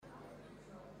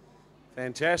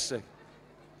Fantastic.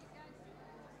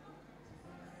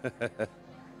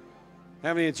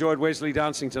 How many enjoyed Wesley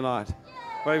dancing tonight?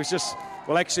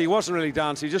 Well, actually, he wasn't really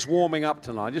dancing, he was just warming up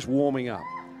tonight, just warming up.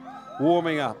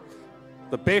 Warming up.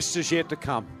 The best is yet to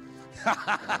come.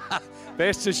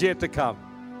 Best is yet to come.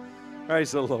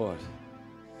 Praise the Lord.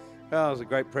 Oh, there's a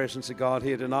great presence of God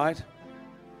here tonight.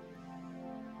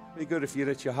 Be good if you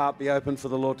let your heart be open for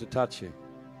the Lord to touch you.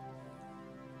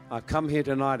 I've come here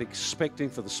tonight expecting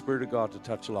for the Spirit of God to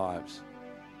touch lives.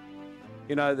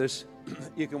 You know,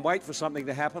 you can wait for something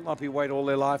to happen. A lot of people wait all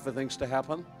their life for things to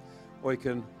happen. Or you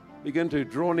can begin to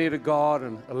draw near to God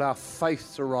and allow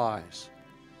faith to rise.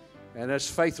 And as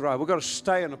faith rises, we've got to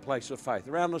stay in a place of faith.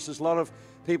 Around us, there's a lot of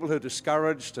people who are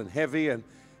discouraged and heavy and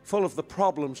full of the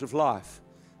problems of life.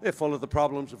 They're full of the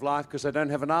problems of life because they don't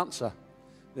have an answer.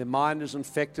 Their mind is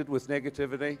infected with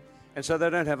negativity, and so they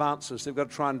don't have answers. They've got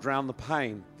to try and drown the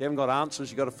pain. If you haven't got answers,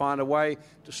 you've got to find a way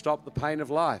to stop the pain of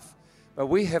life. But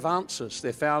we have answers.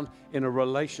 They're found in a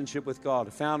relationship with God.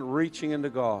 They're found reaching into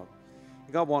God.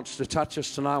 God wants to touch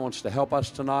us tonight, wants to help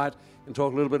us tonight, and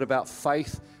talk a little bit about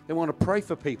faith. They want to pray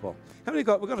for people. How many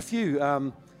we've got a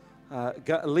few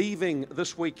leaving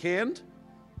this weekend.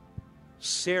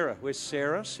 Sarah, where's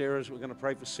Sarah? We're going to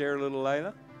pray for Sarah a little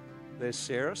later. There's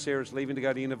Sarah. Sarah's leaving to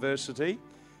go to university,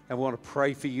 and we want to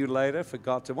pray for you later for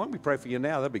God to. Why don't we pray for you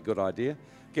now? That'd be a good idea.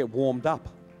 Get warmed up.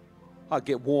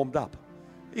 Get warmed up.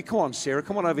 Hey, come on, Sarah.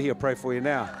 Come on over here. I'll pray for you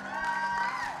now.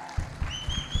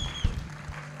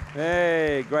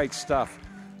 Hey, great stuff.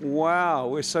 Wow,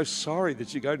 we're so sorry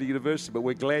that you go to university, but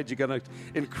we're glad you're going to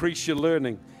increase your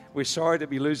learning. We're sorry to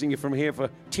be losing you from here for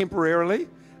temporarily,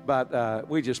 but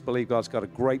we just believe God's got a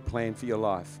great plan for your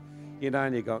life. You know,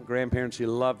 and you've got grandparents who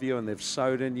love you, and they've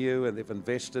sowed in you, and they've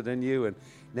invested in you, and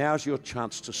now's your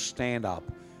chance to stand up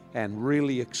and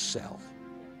really excel.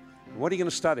 What are you going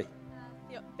to study?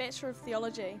 Bachelor of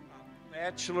Theology.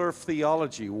 Bachelor of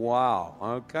Theology. Wow.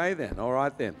 Okay then. All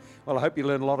right then. Well, I hope you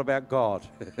learn a lot about God.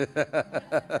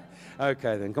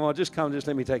 Okay then. Come on, just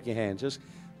let me take your hand. Just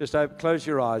close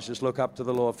your eyes. Just look up to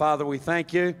the Lord. Father, we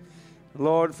thank you,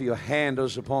 Lord, for your hand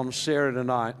is upon Sarah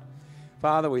tonight.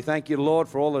 Father, we thank you, Lord,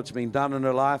 for all that's been done in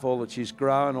her life, all that she's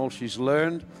grown, all she's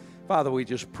learned. Father, we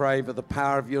just pray for the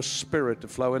power of your Spirit to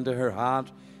flow into her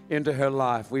heart, into her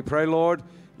life. We pray, Lord,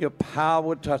 your power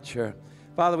would touch her.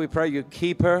 Father, we pray you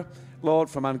keep her, Lord,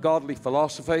 from ungodly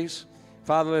philosophies.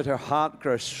 Father, let her heart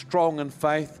grow strong in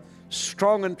faith,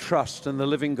 strong in trust in the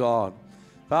living God.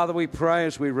 Father, we pray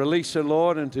as we release her,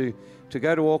 Lord, and to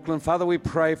go to Auckland. Father, we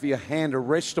pray for your hand to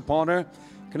rest upon her,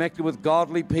 connected with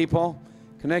godly people.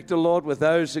 Connect her, Lord, with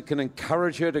those that can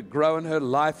encourage her to grow in her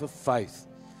life of faith.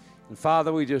 And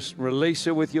Father, we just release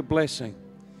her with your blessing.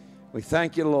 We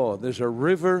thank you, Lord. There's a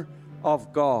river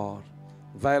of God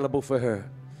available for her.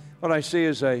 What I see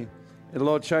is the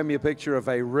Lord showed me a picture of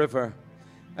a river,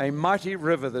 a mighty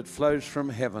river that flows from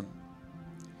heaven.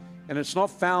 And it's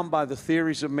not found by the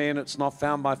theories of men. It's not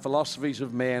found by philosophies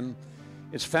of men.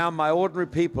 It's found by ordinary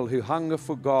people who hunger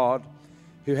for God,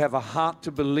 who have a heart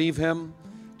to believe him,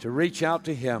 to reach out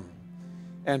to him,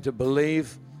 and to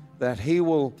believe that he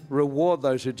will reward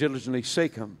those who diligently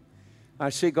seek him.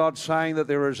 I see God saying that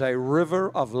there is a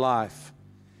river of life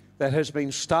that has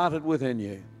been started within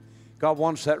you. God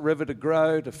wants that river to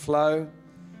grow, to flow,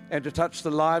 and to touch the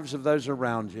lives of those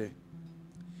around you.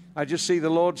 I just see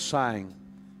the Lord saying,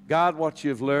 guard what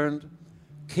you've learned,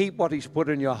 keep what he's put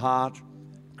in your heart,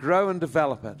 grow and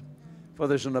develop it, for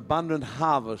there's an abundant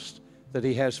harvest that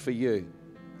he has for you.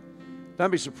 Don't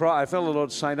be surprised. I felt the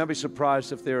Lord saying, don't be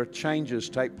surprised if there are changes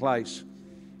take place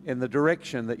in the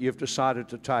direction that you've decided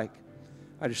to take.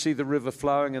 I just see the river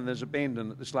flowing and there's a bend,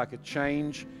 and it's like a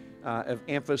change of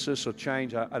emphasis or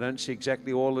change. I don't see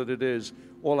exactly all that it is.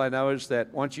 All I know is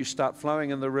that once you start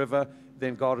flowing in the river,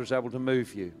 then God is able to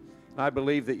move you. And I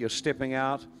believe that you're stepping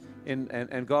out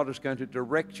and God is going to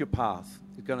direct your path.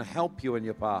 He's going to help you in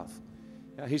your path.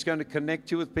 He's going to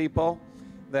connect you with people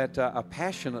that are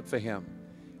passionate for him.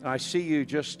 And I see you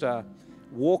just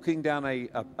walking down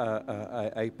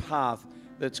a path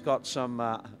that's got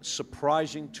some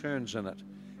surprising turns in it.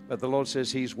 But the Lord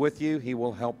says he's with you. He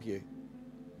will help you.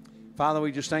 Father,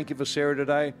 we just thank you for Sarah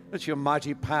today. Let your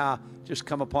mighty power just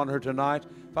come upon her tonight.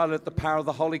 Father, let the power of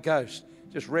the Holy Ghost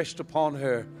just rest upon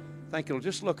her. Thank you.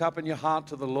 Just look up in your heart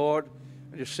to the Lord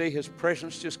and just see his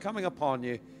presence just coming upon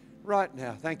you right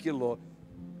now. Thank you, Lord.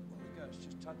 Holy Ghost,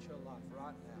 just touch her life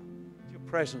right now. Let your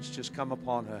presence just come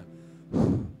upon her.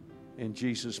 In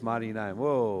Jesus' mighty name.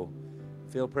 Whoa.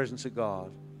 Feel the presence of God.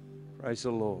 Praise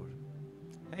the Lord.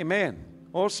 Amen.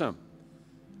 Awesome.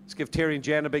 Let's give Terry and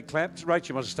Jan a big clap.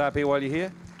 Rachel, you must stay up here while you're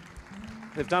here.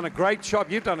 They've done a great job.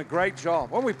 You've done a great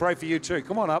job. Why don't we pray for you too?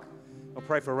 Come on up. I'll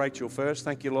pray for Rachel first.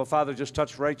 Thank you, Lord. Father, just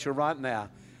touch Rachel right now.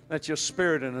 Let your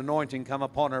spirit and anointing come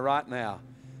upon her right now.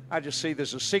 I just see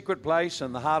there's a secret place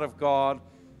in the heart of God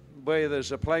where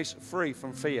there's a place free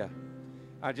from fear.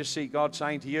 I just see God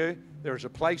saying to you, there is a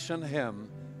place in Him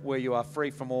where you are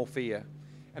free from all fear.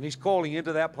 And He's calling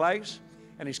into that place,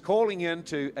 and He's calling in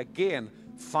to, again,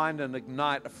 find and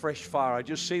ignite a fresh fire. I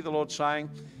just see the Lord saying,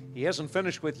 He hasn't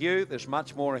finished with you. There's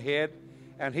much more ahead.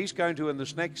 And He's going to, in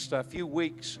this next few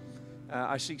weeks,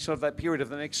 I see sort of that period of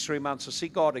the next 3 months, I see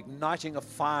God igniting a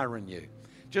fire in you.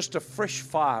 Just a fresh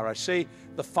fire. I see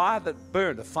the fire that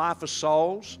burned, a fire for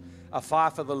souls, a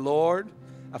fire for the Lord,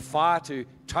 a fire to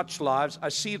touch lives. I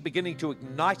see it beginning to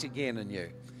ignite again in you.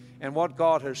 And what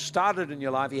God has started in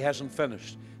your life, He hasn't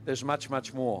finished. There's much,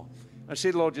 much more. I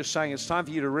see the Lord just saying, it's time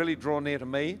for you to really draw near to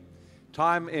me.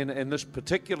 Time in this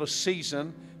particular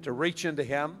season to reach into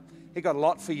Him. He got a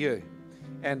lot for you.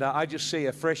 And I just see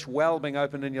a fresh well being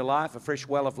opened in your life, a fresh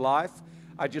well of life.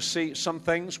 I just see some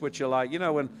things which are like, you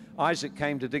know, when Isaac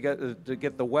came to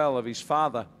get the well of his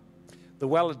father, the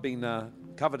well had been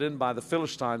covered in by the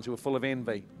Philistines who were full of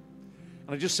envy.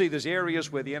 And I just see there's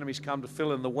areas where the enemies come to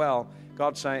fill in the well.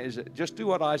 God's saying, is just do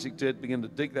what Isaac did, begin to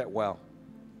dig that well.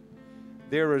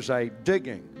 There is a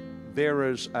digging. There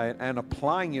is an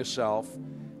applying yourself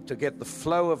to get the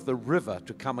flow of the river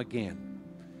to come again.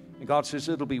 And God says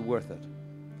it'll be worth it.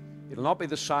 It'll not be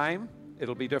the same.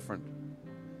 It'll be different.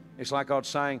 It's like God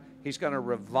saying He's going to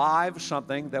revive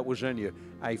something that was in you.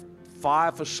 A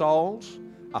fire for souls,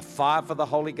 a fire for the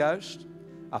Holy Ghost,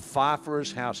 a fire for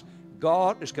His house.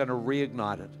 God is going to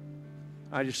reignite it.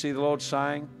 I just see the Lord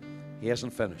saying He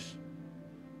hasn't finished.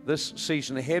 This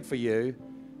season ahead for you,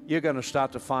 you're going to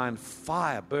start to find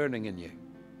fire burning in you.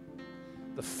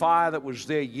 The fire that was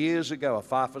there years ago, a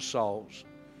fire for souls.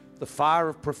 The fire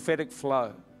of prophetic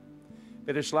flow.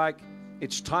 But it's like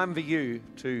it's time for you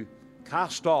to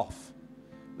cast off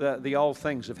the old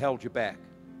things that have held you back.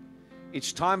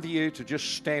 It's time for you to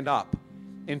just stand up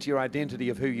into your identity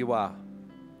of who you are.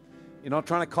 You're not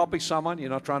trying to copy someone.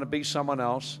 You're not trying to be someone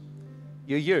else.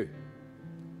 You're you.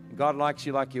 And God likes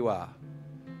you like you are.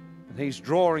 And He's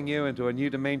drawing you into a new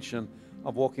dimension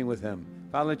of walking with Him.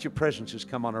 Father, let your presence just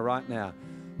come on her right now.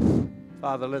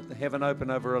 Father, let the heaven open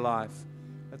over her life.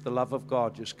 Let the love of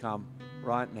God just come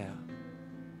right now.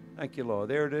 Thank you, Lord.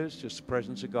 There it is. Just the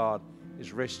presence of God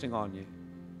is resting on you.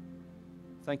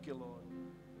 Thank you, Lord.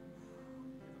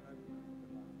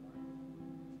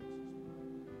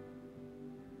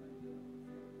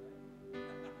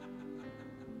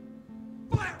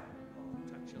 Touch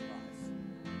your life.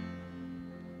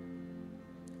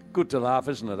 Good to laugh,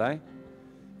 isn't it, eh?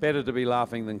 Better to be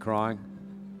laughing than crying.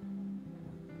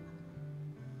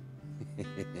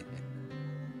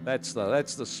 That's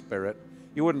the spirit.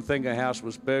 You wouldn't think her house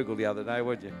was burgled the other day,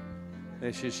 would you?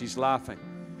 There she's laughing.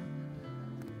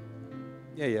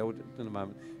 Yeah, we'll do it in a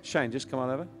moment. Shane, just come on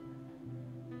over.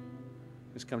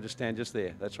 Just stand just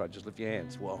there. That's right, just lift your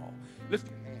hands. Whoa, lift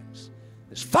your hands.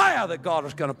 There's fire that God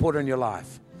is going to put in your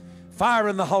life. Fire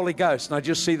in the Holy Ghost. And I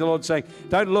just see the Lord saying,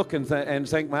 don't look and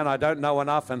think, man, I don't know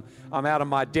enough and I'm out of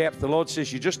my depth. The Lord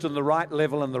says you're just in the right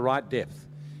level and the right depth.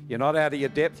 You're not out of your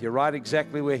depth. You're right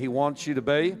exactly where He wants you to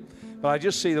be. But I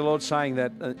just see the Lord saying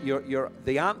that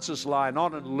the answers lie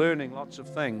not in learning lots of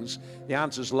things. The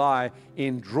answers lie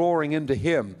in drawing into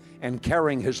Him and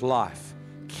carrying His life.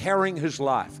 Carrying His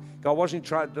life. God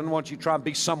didn't want you to try and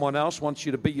be someone else. Wants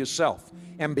you to be yourself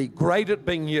and be great at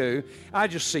being you. I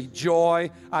just see joy.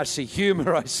 I see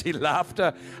humor. I see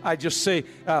laughter. I just see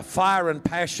fire and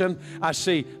passion. I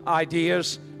see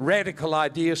ideas, radical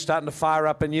ideas starting to fire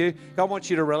up in you. God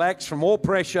wants you to relax from all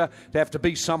pressure to have to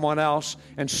be someone else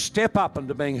and step up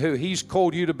into being who He's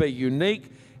called you to be.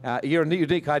 Unique. You're a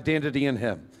unique identity in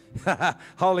Him.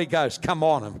 Holy Ghost, come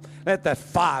on Him. Let that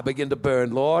fire begin to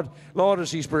burn, Lord. Lord,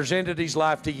 as He's presented His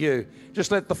life to you, just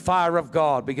let the fire of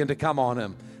God begin to come on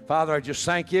Him. Father, I just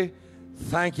thank you.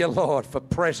 Thank you, Lord, for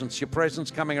presence. Your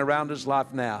presence coming around His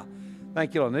life now.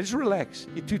 Thank you, Lord. Now just relax.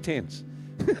 You're too tense.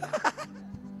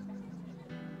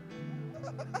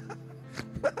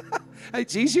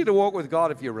 It's easier to walk with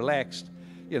God if you're relaxed.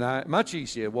 You know, much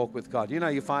easier to walk with God. You know,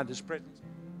 you find His presence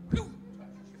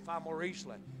far more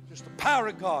easily. Just the power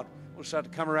of God will start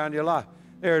to come around your life.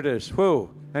 There it is. Whoa.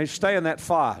 Now stay in that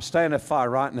fire. Stay in that fire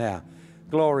right now.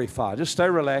 Glory fire. Just stay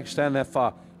relaxed. Stay in that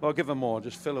fire. Lord, give her more.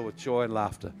 Just fill her with joy and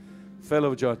laughter. Fill her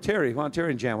with joy. Terry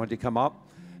and Jan, why don't you come up?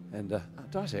 And did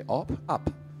I say up? Up.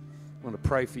 I want to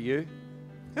pray for you.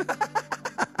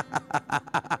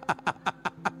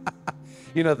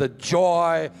 You know, the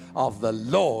joy of the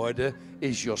Lord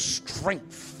is your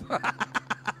strength.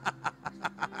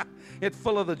 Get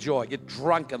full of the joy. Get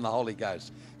drunk in the Holy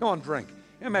Ghost. Come on, drink.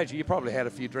 Imagine you probably had a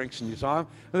few drinks in your time.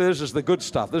 This is the good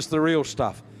stuff. This is the real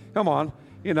stuff. Come on,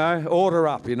 order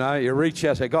up, You reach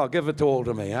out, say, God, give it all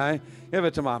to me, eh? Give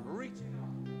it to Mum. Reach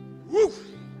out. Woof!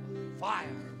 Fire,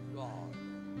 God.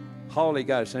 Holy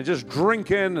Ghost. And just drink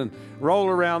in and roll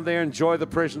around there. Enjoy the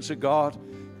presence of God.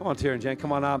 Come on, Terry and Jan,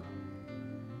 come on up.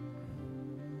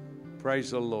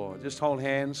 Praise the Lord. Just hold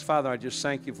hands. Father, I just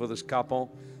thank you for this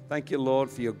couple. Thank you,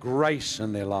 Lord, for your grace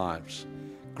in their lives.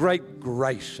 Great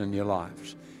grace in your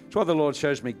lives. It's what the Lord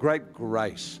shows me, great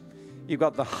grace. You've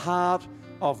got the heart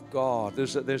of God.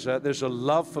 There's a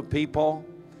love for people,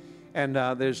 and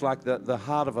there's like the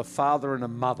heart of a father and a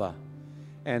mother.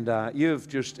 And you've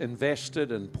just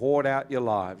invested and poured out your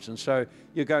lives. And so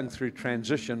you're going through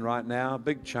transition right now,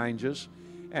 big changes,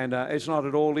 and it's not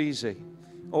at all easy.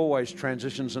 Always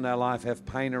transitions in our life have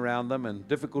pain around them and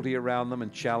difficulty around them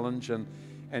and challenge, and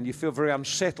you feel very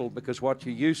unsettled because what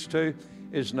you're used to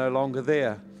is no longer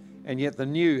there, and yet the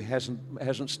new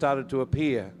hasn't started to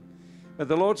appear. But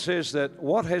the Lord says that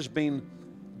what has been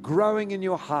growing in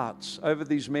your hearts over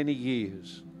these many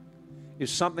years is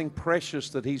something precious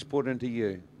that He's put into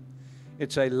you.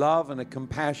 It's a love and a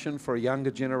compassion for a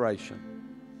younger generation.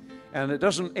 And it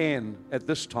doesn't end at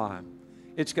this time.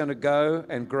 It's going to go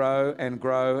and grow and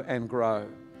grow and grow.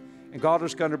 And God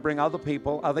is going to bring other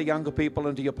people, other younger people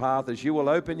into your path. As you will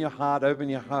open your heart, open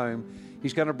your home,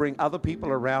 He's going to bring other people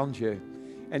around you.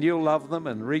 And you'll love them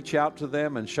and reach out to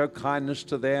them and show kindness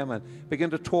to them and begin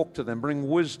to talk to them, bring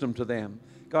wisdom to them.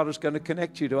 God is going to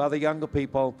connect you to other younger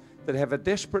people that have a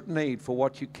desperate need for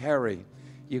what you carry.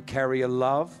 You carry a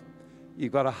love.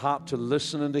 You've got a heart to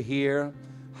listen and to hear,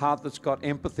 heart that's got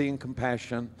empathy and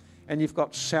compassion, and you've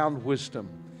got sound wisdom.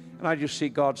 And I just see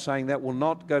God saying that will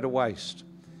not go to waste.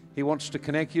 He wants to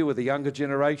connect you with a younger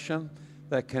generation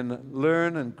that can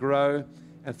learn and grow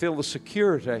and feel the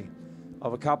security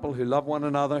of a couple who love one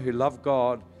another, who love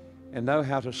God, and know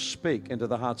how to speak into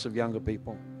the hearts of younger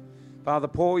people. Father,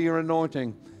 pour your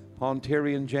anointing upon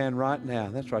Terry and Jan right now.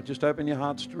 That's right. Just open your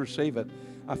hearts to receive it.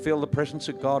 I feel the presence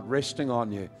of God resting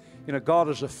on you. God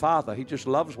is a father. He just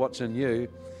loves what's in you.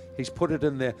 He's put it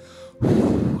in there.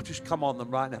 Just come on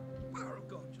them right now. Power of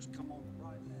God, just come on them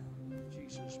right now. In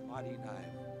Jesus' mighty name.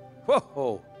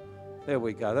 Whoa. There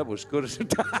we go. That was good.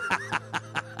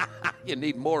 You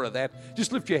need more of that.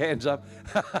 Just lift your hands up.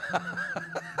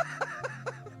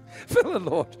 Fill it,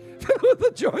 Lord. Fill it with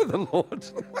the joy of the Lord.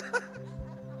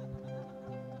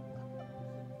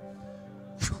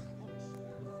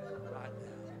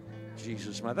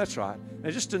 Jesus, mate. That's right. Now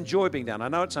just enjoy being down. I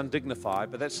know it's undignified,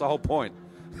 but that's the whole point.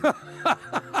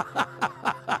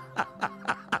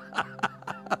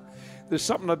 There's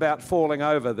something about falling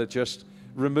over that just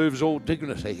removes all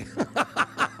dignity.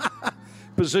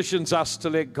 Positions us to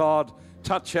let God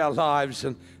touch our lives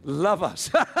and love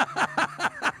us.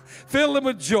 Fill them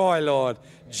with joy, Lord.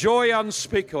 Joy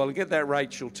unspeakable. And get that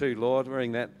Rachel too, Lord,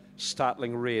 wearing that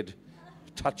startling red.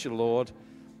 Touch her, Lord.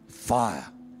 Fire.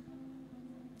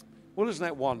 Well, isn't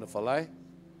that wonderful, eh? Isn't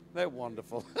that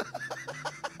wonderful?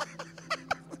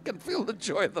 I can feel the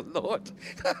joy of the Lord.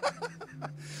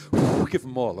 Give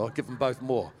them more, Lord. Give them both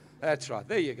more. That's right.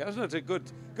 There you go. Isn't it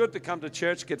good to come to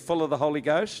church, get full of the Holy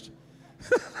Ghost?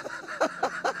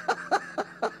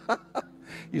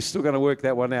 You're still going to work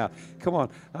that one out. Come on,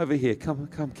 over here. Come,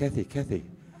 Kathy.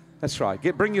 That's right.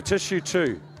 Bring your tissue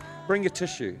too. Bring your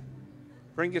tissue.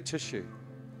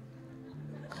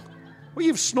 Well,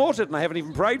 you've snorted and I haven't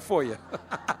even prayed for you.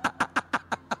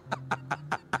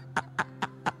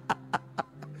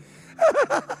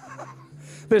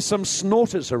 There's some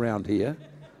snorters around here.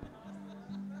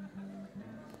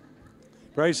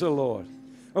 Praise the Lord.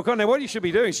 Okay, now what you should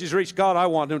be doing is just reach God. I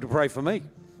want Him to pray for me.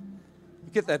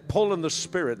 You get that pull in the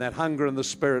spirit, that hunger in the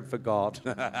spirit for God.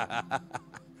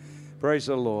 Praise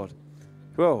the Lord.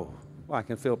 Whoa, I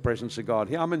can feel the presence of God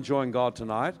here. I'm enjoying God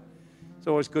tonight. It's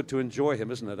always good to enjoy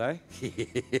Him, isn't it, eh?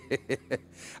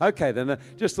 Okay, then,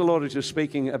 just the Lord is just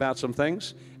speaking about some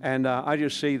things, and I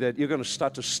just see that you're going to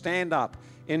start to stand up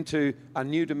into a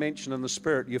new dimension in the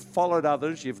Spirit. You've followed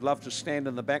others. You've loved to stand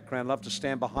in the background, loved to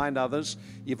stand behind others.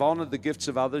 You've honored the gifts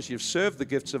of others. You've served the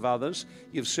gifts of others.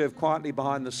 You've served quietly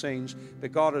behind the scenes.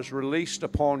 But God has released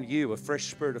upon you a fresh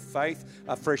spirit of faith,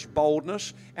 a fresh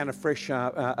boldness, and a fresh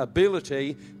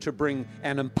ability to bring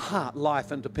and impart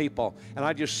life into people. And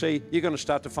I just see you're going to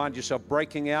start to find yourself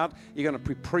breaking out. You're going to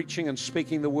be preaching and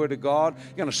speaking the Word of God.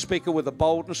 You're going to speak it with a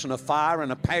boldness and a fire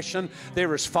and a passion.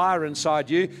 There is fire inside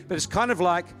you, but it's kind of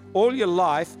like all your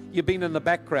life you've been in the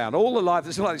background. All the life,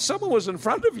 it's like someone was in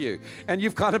front of you and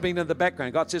you've kind of been in the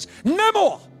background. God says, no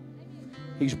more.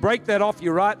 He's break that off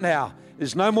you right now.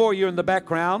 There's no more you're in the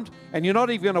background, and you're not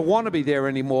even going to want to be there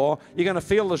anymore. You're going to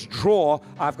feel this draw.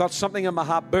 I've got something in my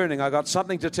heart burning. I've got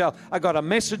something to tell. I've got a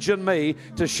message in me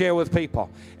to share with people.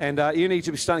 And you need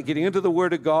to be starting getting into the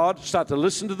Word of God, start to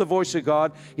listen to the voice of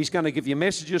God. He's going to give you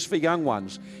messages for young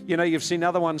ones. You know, you've seen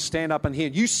other ones stand up and hear.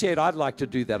 You said, I'd like to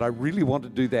do that. I really want to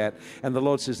do that. And the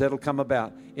Lord says, that'll come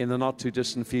about in the not too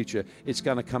distant future. It's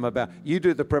going to come about. You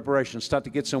do the preparation. Start to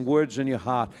get some words in your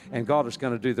heart, and God is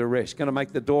going to do the rest. Going to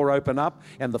make the door open up,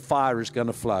 and the fire is going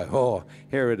to flow. Oh,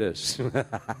 here it is.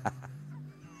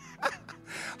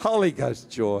 Holy Ghost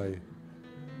joy.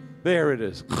 There it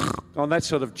is. On that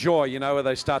sort of joy, you know, where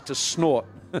they start to snort.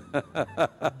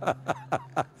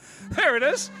 There it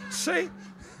is. See?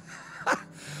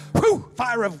 Whew,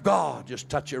 fire of God. Just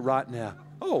touch it right now.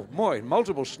 Oh, boy,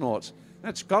 multiple snorts.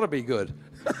 That's got to be good.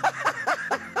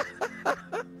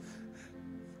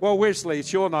 Well, Wesley,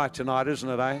 it's your night tonight, isn't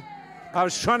it, eh? I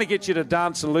was trying to get you to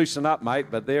dance and loosen up, mate,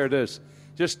 but there it is.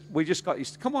 We just got you.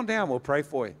 Come on down, we'll pray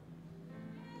for you.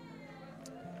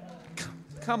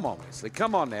 Come on, Wesley,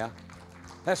 come on now.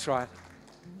 That's right.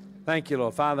 Thank you,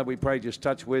 Lord. Father, we pray just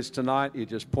touch Wes tonight. You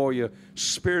just pour your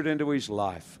spirit into his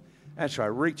life. That's right,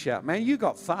 reach out. Man, you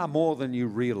got far more than you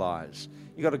realize.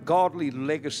 You got a godly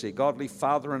legacy. Godly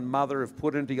father and mother have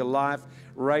put into your life,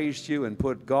 raised you, and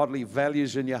put godly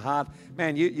values in your heart.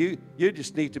 Man, you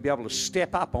just need to be able to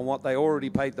step up on what they already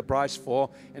paid the price for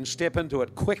and step into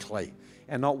it quickly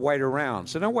and not wait around.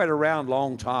 So don't wait around a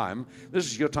long time. This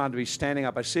is your time to be standing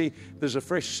up. I see there's a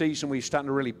fresh season where you're starting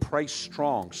to really pray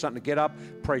strong, starting to get up,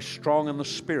 pray strong in the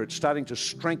Spirit, starting to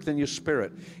strengthen your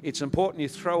spirit. It's important you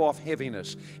throw off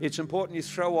heaviness. It's important you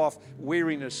throw off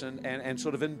weariness and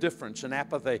sort of indifference and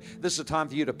apathy. This is a time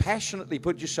for you to passionately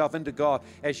put yourself into God.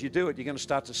 As you do it, you're going to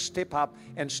start to step up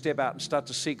and step out and start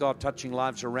to see God touching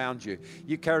lives around you.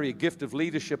 You carry a gift of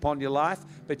leadership on your life,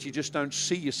 but you just don't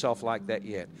see yourself like that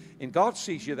yet. And God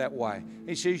sees you that way.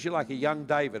 He sees you like a young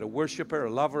David, a worshiper,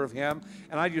 a lover of Him.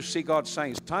 And I just see God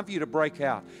saying, it's time for you to break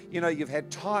out. You know, you've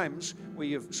had times where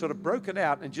you've sort of broken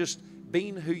out and just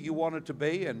been who you wanted to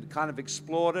be and kind of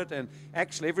explored it. And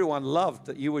actually, everyone loved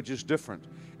that you were just different.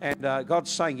 And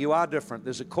God's saying you are different.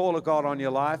 There's a call of God on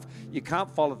your life. You can't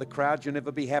follow the crowd. You'll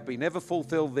never be happy. Never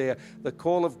fulfill the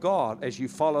call of God. As you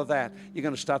follow that, you're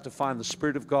going to start to find the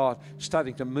Spirit of God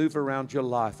starting to move around your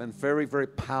life in a very, very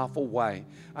powerful way.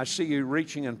 I see you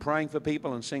reaching and praying for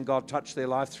people and seeing God touch their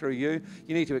life through you.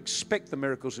 You need to expect the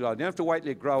miracles of God. You don't have to wait till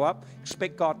you grow up.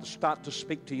 Expect God to start to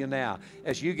speak to you now.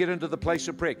 As you get into the place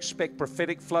of prayer, expect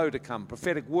prophetic flow to come,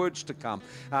 prophetic words to come,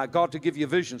 God to give you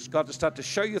visions, God to start to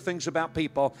show you things about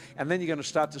people, and then you're going to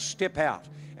start to step out.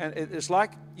 And it's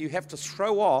like you have to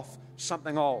throw off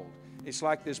something old. It's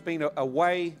like there's been a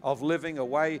way of living, a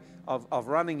way of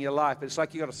running your life. It's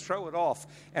like you've got to throw it off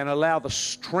and allow the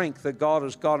strength that God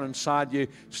has got inside you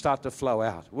start to flow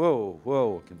out. Whoa,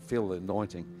 whoa, I can feel the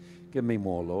anointing. Give me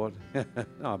more, Lord.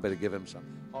 No, I better give him some.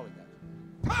 Holy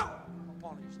Ghost. Power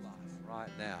upon his life right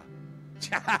now.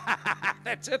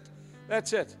 That's it.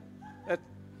 That's it.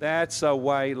 That's a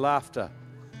way. Laughter.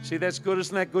 See, that's good.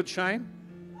 Isn't that good, Shane?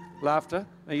 Laughter.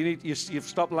 Now you've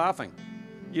stopped laughing.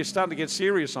 You're starting to get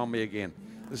serious on me again.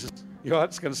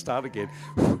 It's going to start again.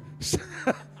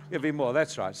 Give me more.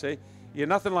 That's right. See, you're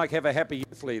nothing like have a happy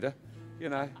youth leader. You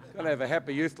know, got to have a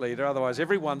happy youth leader. Otherwise,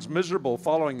 everyone's miserable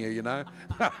following you, you know.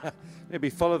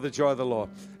 Maybe follow the joy of the Lord.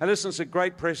 And listen, it's a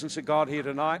great presence of God here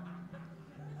tonight.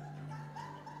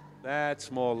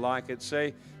 That's more like it.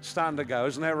 See, starting to go.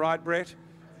 Isn't that right, Brett?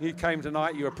 You came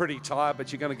tonight, you were pretty tired,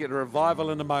 but you're going to get a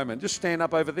revival in a moment. Just stand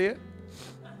up over there.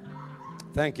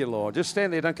 Thank you, Lord. Just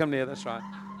stand there. Don't come near. That's right.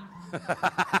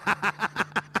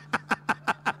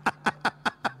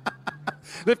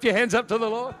 Lift your hands up to the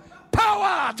Lord.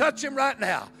 Power! Touch him right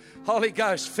now. Holy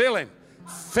Ghost, fill him.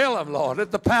 Fill him, Lord.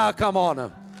 Let the power come on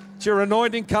him. Let your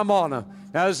anointing come on him.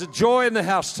 Now, there's a joy in the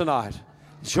house tonight.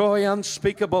 Joy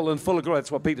unspeakable and full of glory.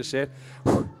 That's what Peter said.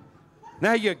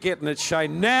 Now you're getting it,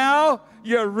 Shane. Now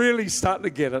you're really starting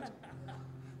to get it.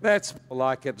 That's more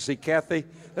like it. See, Kathy,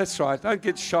 that's right. Don't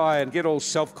get shy and get all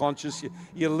self-conscious.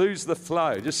 You lose the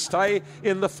flow. Just stay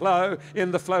in the flow,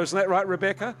 Isn't that right,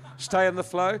 Rebecca? Stay in the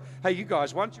flow. Hey, you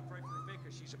guys, why don't you pray for Rebecca?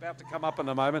 She's about to come up in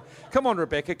a moment. Come on,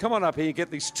 Rebecca. Come on up here. You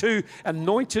get these two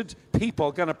anointed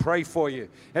people going to pray for you.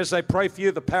 As they pray for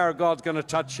you, the power of God's going to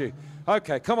touch you.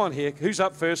 Okay, come on here. Who's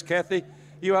up first, Kathy?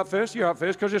 You up first? You're up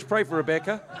first. Because just pray for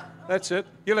Rebecca. That's it.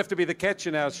 You'll have to be the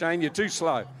catcher now, Shane. You're too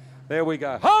slow. There we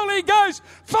go. Holy Ghost,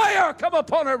 fire, come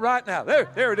upon her right now.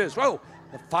 There it is. Whoa,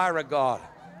 the fire of God.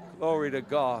 Glory to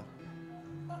God.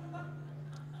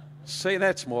 See,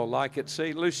 that's more like it.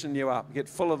 See, loosen you up. Get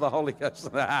full of the Holy Ghost.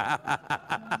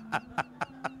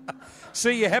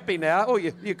 See, you're happy now. Oh,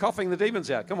 you're coughing the demons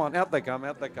out. Come on, out they come,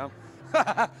 out they come.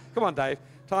 Come on, Dave.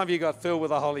 Time you got filled with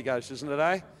the Holy Ghost, isn't it,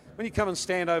 eh? When you come and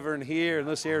stand over in here, in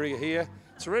this area here,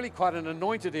 it's really quite an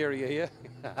anointed area here.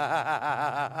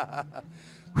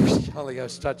 Holy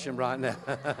Ghost, touch him right now.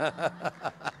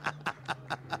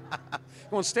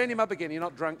 Come on, stand him up again. You're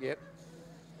not drunk yet.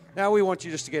 Now we want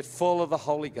you just to get full of the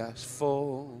Holy Ghost.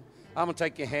 Full. I'm going to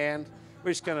take your hand.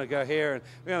 We're just going to go here and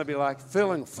we're going to be like,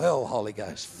 fill, Holy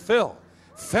Ghost. Fill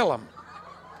him.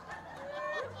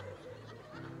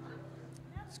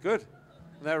 It's good.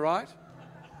 Isn't that right?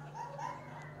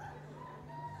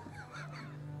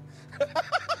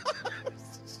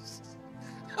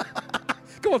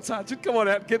 Come on, Sergeant. Come on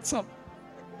out. Get some.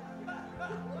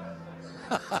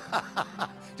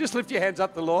 Just lift your hands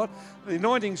up to the Lord. The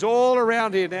anointing's all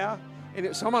around here now.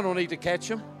 And someone will need to catch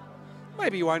him.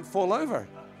 Maybe you won't fall over.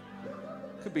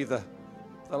 Could be the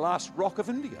last rock of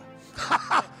India.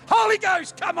 Holy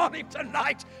Ghost, come on him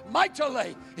tonight,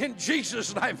 mightily. In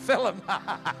Jesus' name, fill him.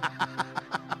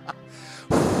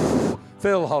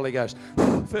 Fill, Holy Ghost.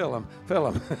 Fill him.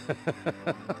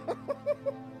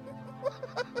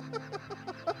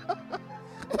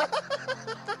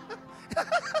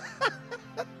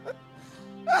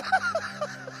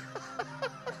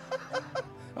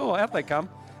 Oh, out they come.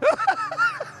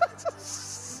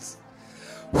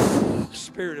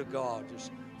 Spirit of God,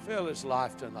 just fill his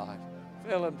life tonight.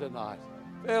 Fill him tonight.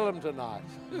 Fill him tonight.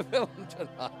 Fill him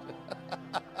tonight.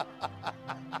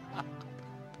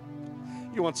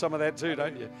 You want some of that too,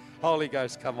 don't you? Holy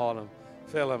Ghost, come on him.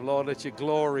 Fill him. Lord, let your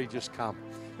glory just come.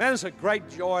 Man, it's a great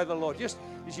joy of the Lord. Just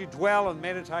as you dwell and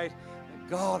meditate,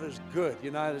 God is good.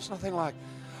 You know, there's nothing like,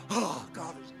 oh,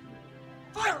 God is good.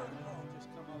 Fire of God, just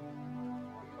come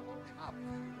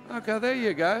on. Okay, there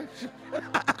you go.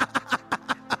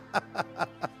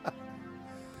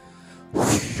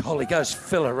 Holy Ghost,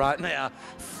 fill her right now.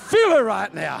 Fill her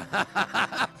right now.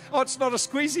 Oh, it's not a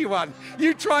squeezy one.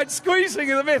 You tried squeezing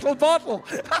in a metal bottle.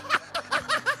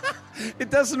 It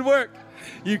doesn't work.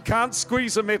 You can't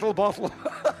squeeze a metal bottle.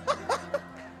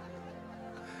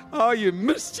 Oh, you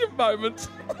missed your moment.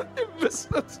 You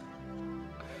missed it.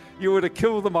 You would have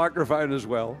killed the microphone as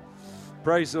well.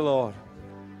 Praise the Lord.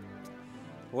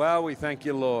 Well, we thank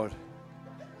you, Lord.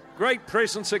 Great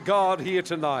presence of God here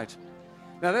tonight.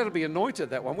 Now, that'll be anointed,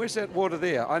 that one. Where's that water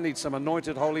there? I need some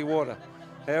anointed holy water.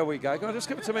 There we go. Go on, just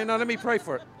give it to me. No, let me pray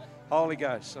for it. Holy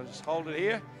Ghost. So just hold it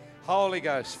here. Holy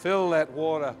Ghost, fill that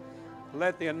water.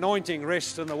 Let the anointing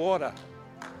rest in the water.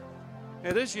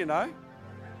 It is, you know.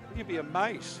 You'd be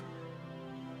amazed.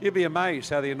 You'd be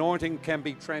amazed how the anointing can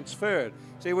be transferred.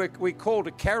 See, we're called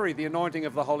to carry the anointing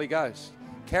of the Holy Ghost.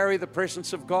 Carry the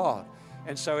presence of God.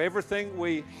 And so everything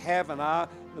we have and are,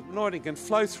 the anointing can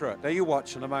flow through it. Now you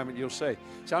watch in a moment, you'll see.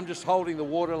 So I'm just holding the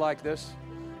water like this.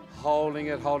 Holding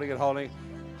it. Hold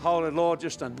it, Lord,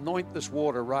 just anoint this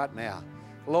water right now.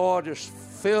 Lord, just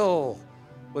fill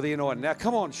with the anointing. Now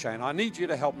come on, Shane. I need you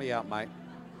to help me out, mate.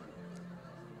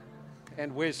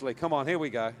 And Wesley, come on, here we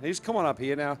go. Come on up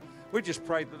here now. We just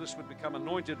prayed that this would become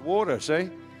anointed water, see?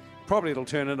 Probably it'll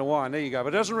turn into wine. There you go.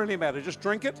 But it doesn't really matter. Just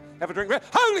drink it. Have a drink.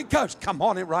 Holy Ghost, come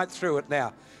on it right through it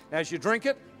now. As you drink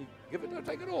it, give it, don't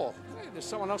take it all. Hey, there's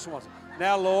someone else who wants it.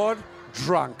 Now, Lord,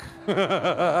 drunk. You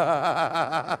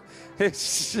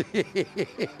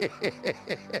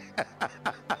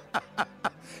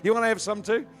want to have some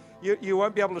too? You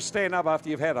won't be able to stand up after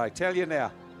you've had it, I tell you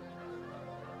now.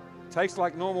 Tastes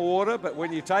like normal water, but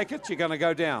when you take it, you're going to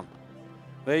go down.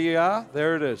 There you are.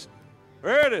 There it is.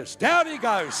 There it is. Down he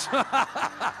goes.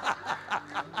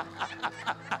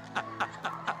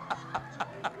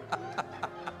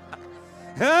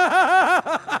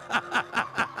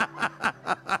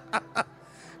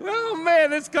 Oh,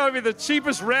 man, it's going to be the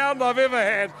cheapest round I've ever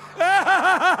had.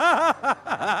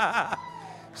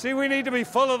 See, we need to be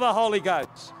full of the Holy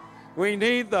Ghost. We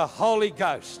need the Holy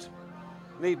Ghost.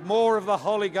 Need more of the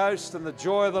Holy Ghost and the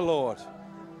joy of the Lord.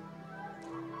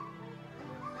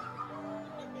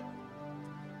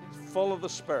 Full of the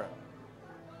Spirit.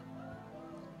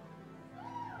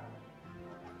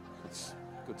 It's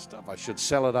good stuff. I should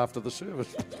sell it after the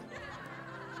service.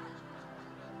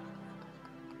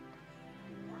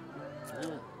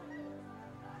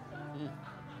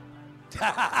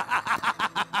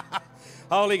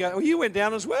 Holy Ghost. Well, you went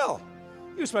down as well.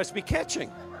 You were supposed to be catching.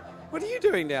 What are you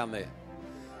doing down there?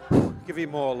 Give you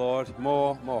more, Lord.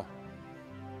 More.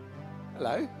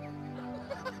 Hello.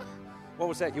 What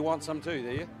was that? You want some too,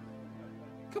 do you?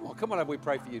 Come on, we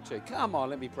pray for you too. Come on,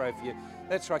 let me pray for you.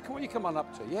 That's right. Come on, you come on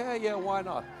up too. Yeah, why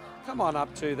not? Come on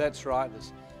up too, that's right.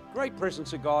 There's great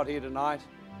presence of God here tonight.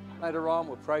 Later on,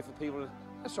 we'll pray for people.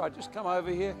 That's right, just come over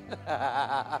here.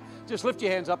 Just lift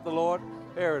your hands up to the Lord.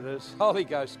 There it is. Holy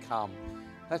Ghost, come.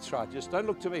 That's right, just don't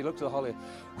look to me, look to the Holy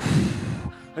Ghost.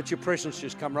 Let your presence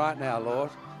just come right now, Lord.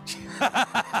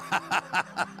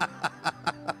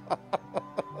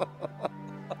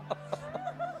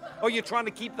 Oh, you're trying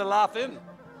to keep the laugh in.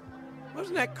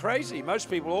 Wasn't that crazy? Most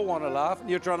people all want to laugh, and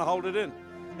you're trying to hold it in.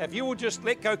 If you will just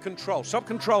let go control, stop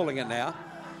controlling it now,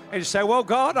 and you say, well,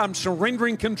 God, I'm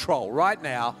surrendering control right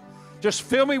now. Just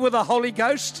fill me with the Holy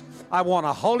Ghost. I want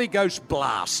a Holy Ghost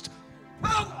blast.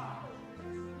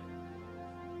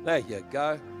 There you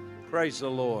go. Praise the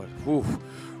Lord. Whew.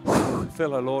 Whew.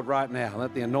 Fill the Lord right now.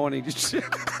 Let the anointing just...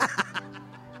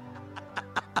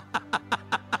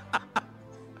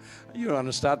 You're going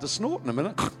to start to snort in a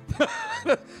minute.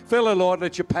 Fill the Lord,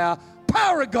 let your power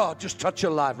of God just touch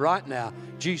your life right now.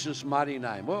 Jesus' mighty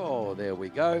name. Oh, there we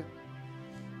go.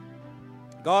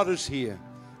 God is here.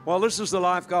 Well, this is the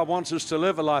life God wants us to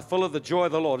live, a life full of the joy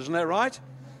of the Lord. Isn't that right?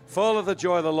 Full of the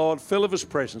joy of the Lord, full of His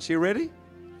presence. You ready?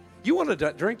 You wanted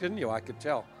a drink, didn't you? I could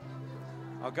tell.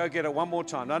 I'll go get it one more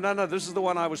time. No. This is the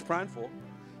one I was praying for.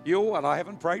 Your one. I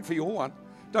haven't prayed for your one.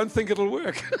 Don't think it'll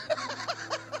work.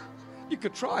 You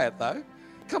could try it, though.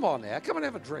 Come on now. Come and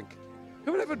have a drink.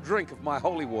 Come and have a drink of my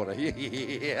holy water.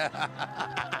 Yeah.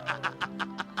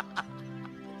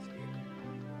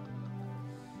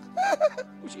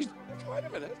 Wait a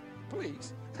minute,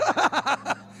 please.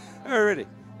 Alrighty.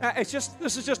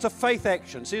 This is just a faith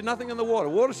action. See, nothing in the water.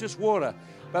 Water's just water.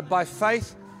 But by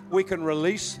faith, we can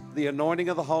release the anointing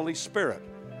of the Holy Spirit.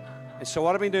 And so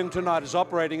what I've been doing tonight is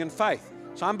operating in faith.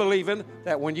 So I'm believing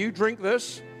that when you drink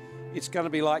this, it's going to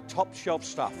be like top shelf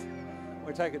stuff.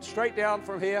 We take it straight down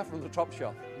from here, from the top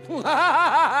shelf.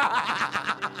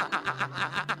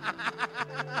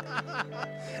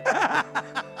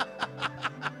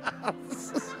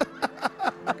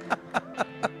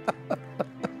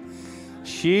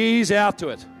 She's out to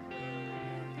it.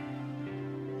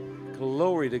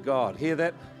 Glory to God. Hear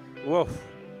that? Whoa.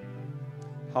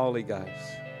 Holy Ghost.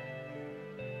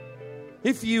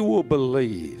 If you will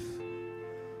believe,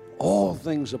 all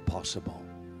things are possible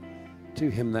to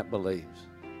him that believes.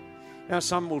 Now,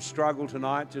 some will struggle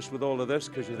tonight just with all of this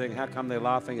because you think, how come they're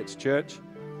laughing? It's church.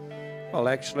 Well,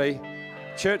 actually,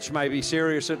 church may be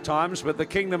serious at times, but the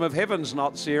kingdom of heaven's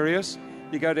not serious.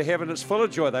 You go to heaven, it's full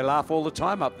of joy. They laugh all the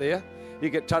time up there. You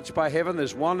get touched by heaven,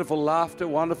 there's wonderful laughter,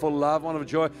 wonderful love, wonderful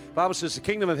joy. The Bible says the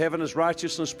kingdom of heaven is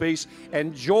righteousness, peace,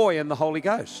 and joy in the Holy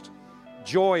Ghost.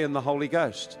 Joy in the Holy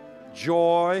Ghost.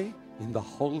 Joy in the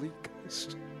Holy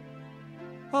Ghost.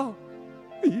 Oh,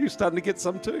 you're starting to get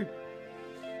some too.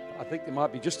 I think there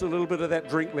might be just a little bit of that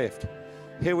drink left.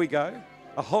 Here we go.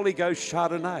 A Holy Ghost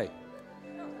Chardonnay.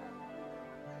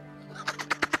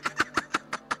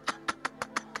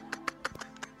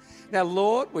 Now,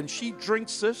 Lord, when she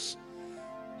drinks this,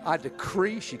 I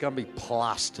decree she's going to be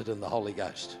plastered in the Holy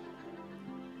Ghost.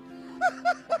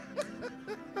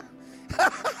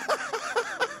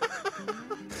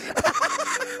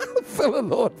 Fill her,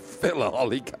 Lord. Fill her,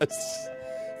 Holy Ghost.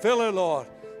 Fill her, Lord.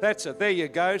 That's it. There you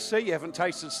go. See, you haven't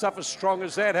tasted stuff as strong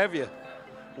as that, have you?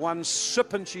 One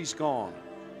sip and she's gone.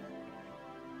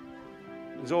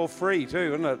 It's all free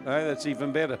too, isn't it? No, that's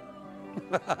even better.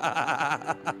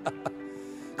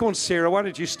 Come on, Sarah, why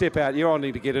don't you step out? You all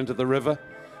need to get into the river.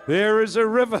 There is a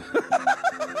river.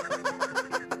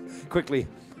 Quickly,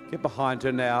 get behind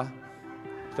her now.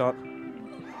 Stop. You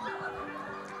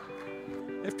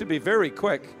have to be very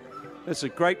quick. There's a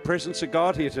great presence of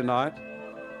God here tonight.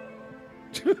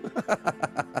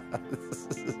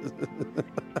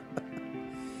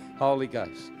 Holy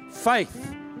Ghost.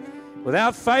 Faith.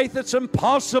 Without faith, it's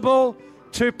impossible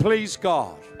to please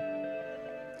God.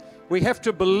 We have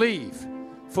to believe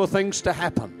for things to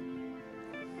happen.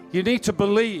 You need to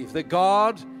believe that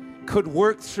God could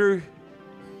work through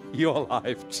your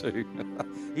life too.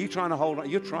 You're trying to hold on.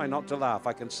 You're trying not to laugh.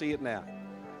 I can see it now.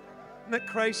 Isn't that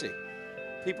crazy?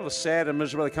 People are sad and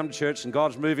miserable. They come to church and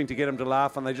God's moving to get them to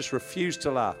laugh and they just refuse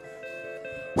to laugh.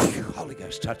 Holy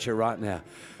Ghost, touch her right now.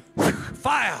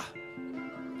 Fire!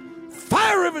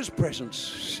 Fire of His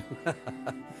presence.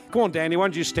 Come on, Danny, why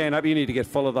don't you stand up? You need to get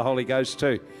full of the Holy Ghost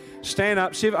too. Stand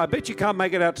up. See, I bet you can't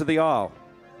make it out to the aisle.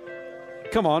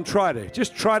 Come on, try to.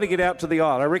 Just try to get out to the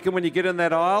aisle. I reckon when you get in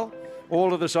that aisle,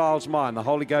 all of this aisle's mine. The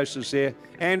Holy Ghost is there.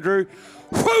 Andrew,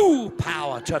 whoo,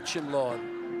 power, touch Him, Lord.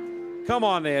 Come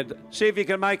on, Ed. See if you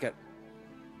can make it.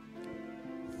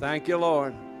 Thank you,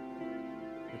 Lord.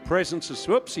 The presence is,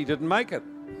 whoops, he didn't make it.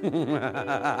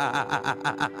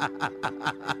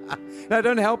 No,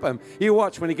 don't help him. You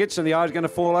watch, when he gets in the aisle, he's going to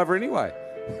fall over anyway.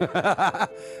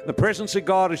 The presence of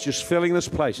God is just filling this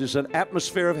place. It's an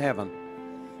atmosphere of heaven.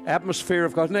 Atmosphere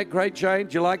of God. Isn't that great, Jane?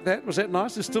 Do you like that? Was that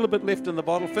nice? There's still a bit left in the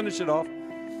bottle. Finish it off.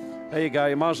 There you go.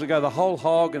 You might as well go the whole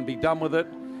hog and be done with it.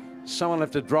 Someone will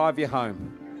have to drive you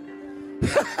home.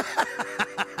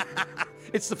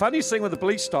 It's the funniest thing when the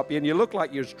police stop you and you look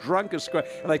like you're as drunk as square,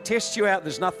 and they test you out and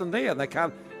there's nothing there and they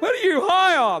can't. What are you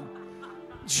high on?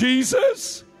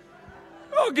 Jesus?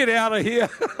 Oh, get out of here.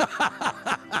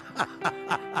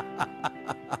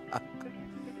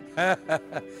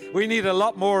 We need a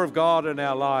lot more of God in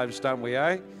our lives, don't we,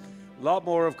 eh? A lot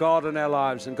more of God in our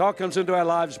lives. And God comes into our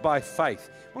lives by faith.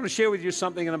 I want to share with you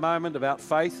something in a moment about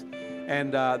faith.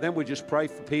 And then we'll just pray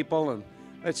for people and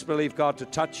let's believe God to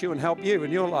touch you and help you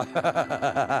in your life.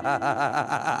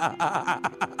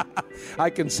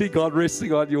 I can see God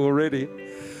resting on you already.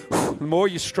 The more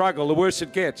you struggle, the worse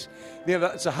it gets. You know,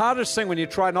 it's the hardest thing when you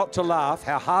try not to laugh,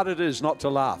 how hard it is not to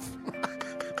laugh.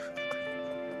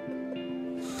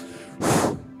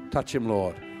 Touch him,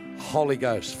 Lord. Holy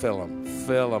Ghost, fill him.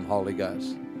 Fill him, Holy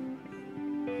Ghost.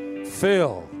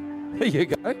 Fill. There you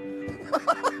go.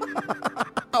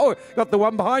 Oh, got the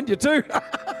one behind you too.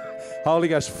 Holy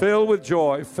Ghost, fill with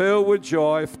joy, fill with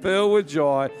joy, fill with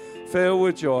joy, fill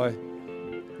with joy.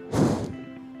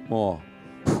 More.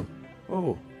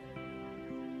 Oh.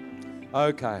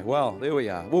 Okay, well, there we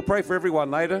are. We'll pray for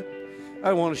everyone later. I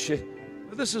don't want to share.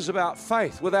 But this is about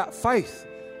faith. Without faith,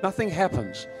 nothing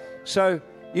happens. So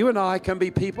you and I can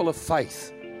be people of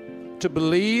faith, to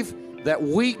believe that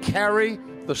we carry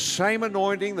the same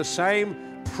anointing, the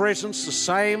same presence, the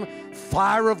same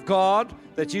fire of God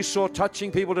that you saw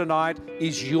touching people tonight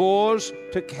is yours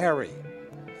to carry.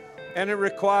 And it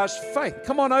requires faith.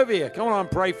 Come on over here. Come on, I'll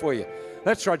pray for you.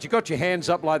 That's right. You got your hands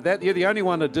up like that. You're the only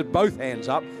one that did both hands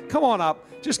up. Come on up.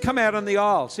 Just come out in the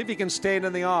aisle. See if you can stand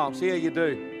in the aisle. See how you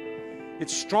do.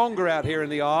 It's stronger out here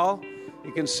in the aisle.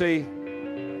 You can see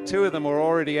two of them are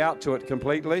already out to it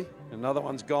completely. Another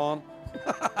one's gone.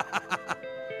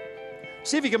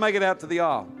 See if you can make it out to the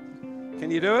aisle.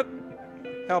 Can you do it?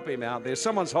 Help him out there.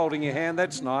 Someone's holding your hand.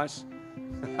 That's nice.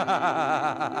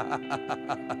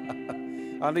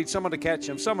 I need someone to catch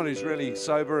him. Someone who's really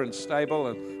sober and stable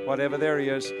and whatever. There he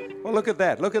is. Well, look at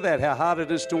that. Look at that, how hard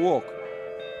it is to walk.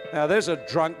 Now, there's a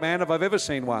drunk man if I've ever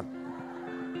seen one.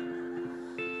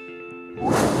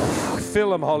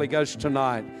 Fill him, Holy Ghost,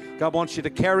 tonight. God wants you to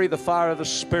carry the fire of the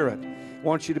Spirit.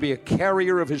 Wants you to be a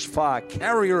carrier of his fire,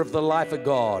 carrier of the life of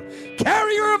God,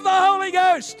 carrier of the Holy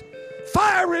Ghost.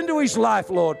 Fire into his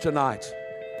life, Lord, tonight.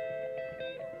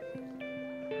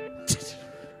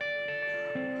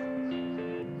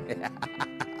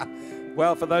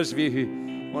 Well, for those of you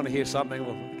who want to hear something,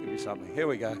 we'll give you something. Here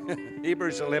we go.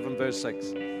 Hebrews 11, verse 6.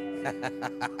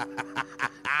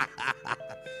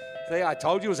 See, I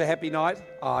told you it was a happy night.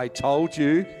 I told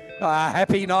you. A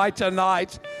happy night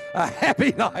tonight. A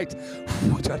happy night.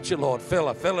 Touch you, Lord. Fill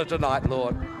her tonight,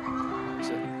 Lord.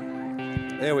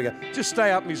 There we go. Just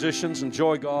stay up, musicians.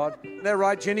 Enjoy God. Isn't that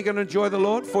right, Jenny? Going to enjoy the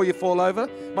Lord before you fall over?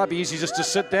 Might be easy just to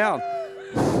sit down.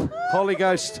 Holy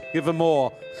Ghost, give her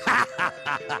more.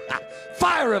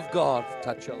 Fire of God,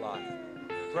 touch your life.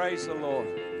 Praise the Lord.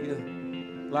 You're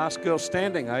the last girl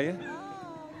standing, are you?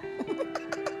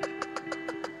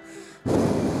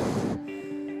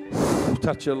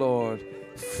 Touch her, Lord.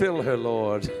 Fill her,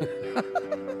 Lord.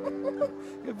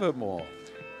 Give her more.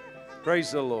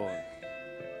 Praise the Lord.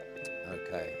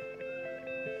 Okay.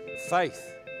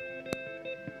 Faith.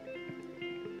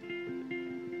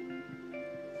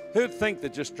 Who'd think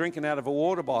that just drinking out of a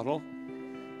water bottle,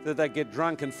 that they'd get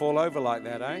drunk and fall over like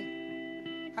that,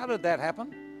 eh? How did that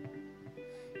happen?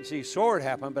 You see, you saw it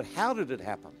happen, but how did it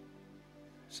happen?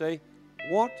 See,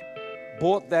 what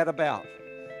brought that about?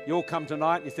 You all come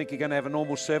tonight and you think you're going to have a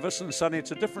normal service, and suddenly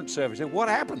it's a different service. And what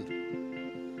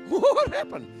happened? What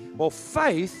happened? Well,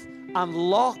 faith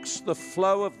unlocks the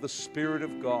flow of the Spirit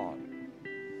of God.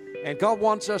 And God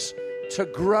wants us to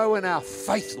grow in our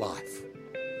faith life.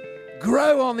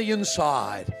 Grow on the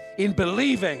inside in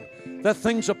believing that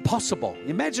things are possible.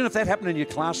 Imagine if that happened in your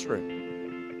classroom.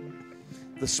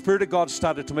 The Spirit of God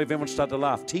started to move, everyone started to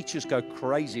laugh. Teachers go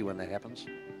crazy when that happens.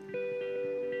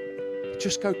 They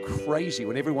just go crazy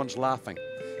when everyone's laughing.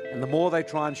 And the more they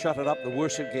try and shut it up, the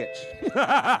worse it gets.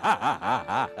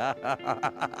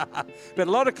 But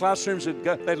a lot of classrooms,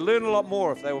 they'd learn a lot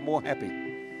more if they were more happy.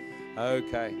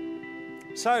 Okay.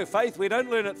 So faith, we don't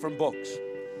learn it from books.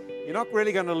 You're not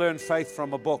really going to learn faith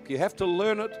from a book. You have to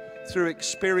learn it through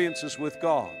experiences with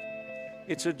God.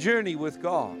 It's a journey with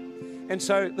God. And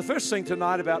so the first thing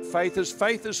tonight about faith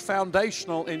is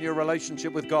foundational in your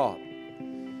relationship with God.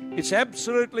 It's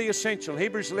absolutely essential.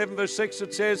 Hebrews 11 verse 6,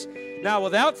 it says, now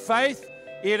without faith,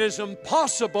 it is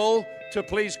impossible to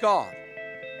please God.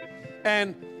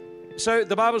 And So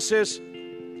the Bible says,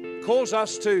 calls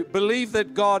us to believe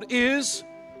that God is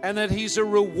and that He's a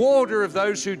rewarder of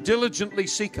those who diligently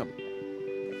seek Him.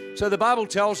 So the Bible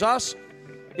tells us,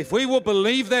 if we will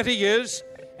believe that He is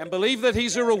and believe that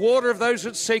He's a rewarder of those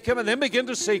that seek Him and then begin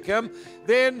to seek Him,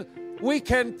 then we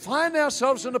can find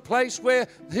ourselves in a place where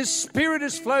His Spirit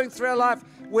is flowing through our life,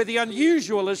 where the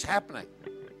unusual is happening.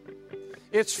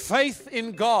 It's faith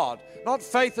in God, not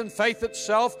faith in faith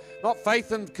itself, not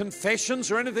faith in confessions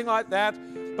or anything like that,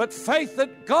 but faith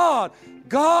that God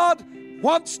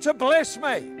wants to bless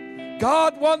me.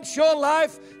 God wants your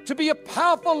life to be a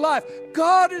powerful life.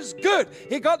 God is good.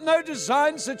 He got no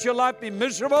designs that your life be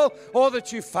miserable or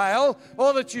that you fail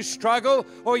or that you struggle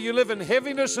or you live in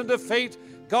heaviness and defeat.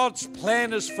 God's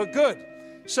plan is for good.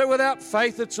 So without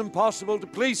faith, it's impossible to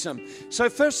please Him. So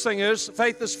first thing is,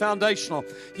 faith is foundational.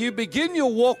 You begin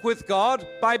your walk with God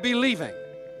by believing.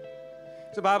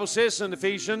 The Bible says in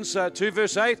Ephesians 2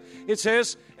 verse 8, it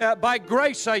says, by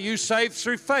grace are you saved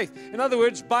through faith. In other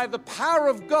words, by the power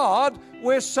of God,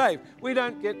 we're saved. We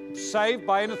don't get saved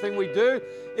by anything we do,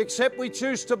 except we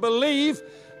choose to believe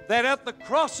that at the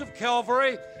cross of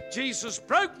Calvary, Jesus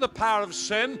broke the power of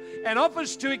sin and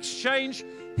offers to exchange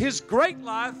His great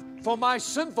life for my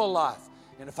sinful life.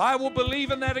 And if I will believe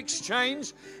in that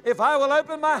exchange, if I will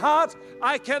open my heart,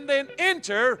 I can then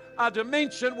enter a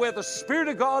dimension where the Spirit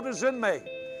of God is in me.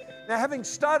 Now, having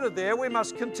started there, we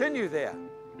must continue there.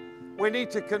 We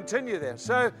need to continue there.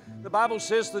 So the Bible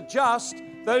says the just,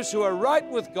 those who are right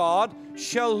with God,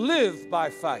 shall live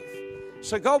by faith.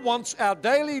 So God wants our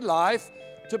daily life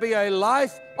to be a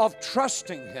life of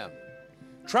trusting Him.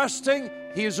 Trusting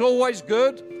He is always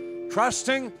good.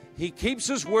 Trusting He keeps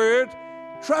His word.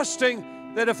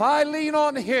 Trusting that if I lean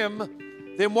on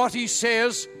Him, then what He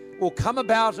says will come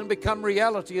about and become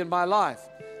reality in my life.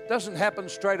 It doesn't happen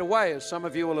straight away, as some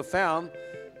of you will have found,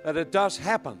 but it does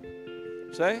happen.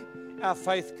 See? Our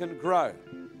faith can grow.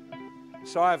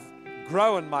 So I've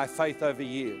grown my faith over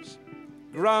years.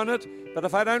 Grown it, but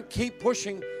if I don't keep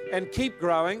pushing and keep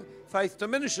growing, faith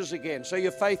diminishes again. So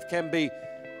your faith can be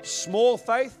small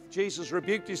faith. Jesus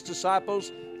rebuked His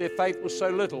disciples. Their faith was so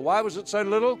little. Why was it so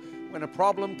little? When a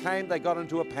problem came, they got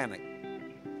into a panic.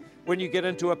 When you get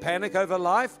into a panic over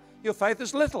life, your faith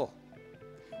is little.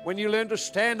 When you learn to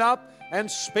stand up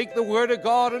and speak the word of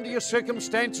God into your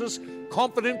circumstances,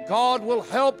 confident God will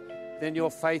help, then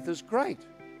your faith is great.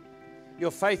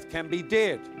 Your faith can be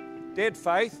dead. Dead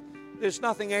faith, there's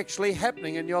nothing actually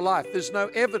happening in your life. There's no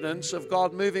evidence of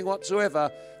God moving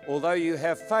whatsoever. Although you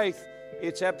have faith,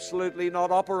 it's absolutely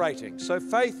not operating. So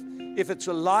faith, if it's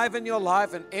alive in your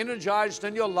life and energized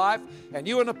in your life, and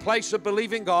you're in a place of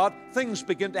believing God, things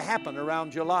begin to happen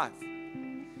around your life.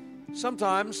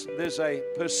 Sometimes there's a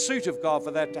pursuit of God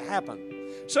for that to happen.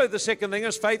 So the second thing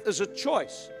is faith is a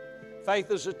choice.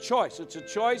 Faith is a choice. It's a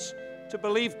choice to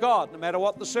believe God no matter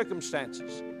what the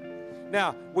circumstances.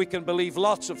 Now, we can believe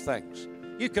lots of things.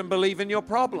 You can believe in your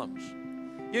problems.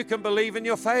 You can believe in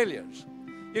your failures.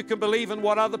 You can believe in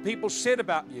what other people said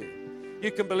about you.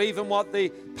 You can believe in what the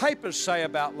papers say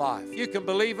about life. You can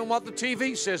believe in what the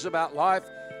TV says about life,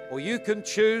 or you can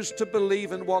choose to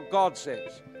believe in what God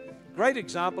says. Great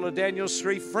example of Daniel's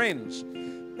 3 friends.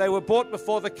 They were brought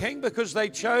before the king because they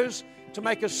chose to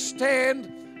make a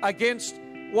stand against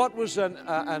what was an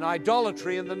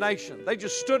idolatry in the nation. They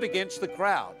just stood against the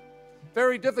crowd.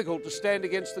 Very difficult to stand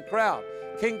against the crowd.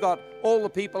 King got all the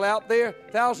people out there,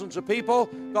 thousands of people,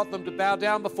 got them to bow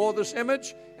down before this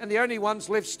image, and the only ones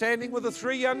left standing were the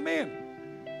 3 young men.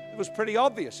 It was pretty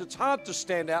obvious. It's hard to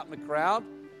stand out in a crowd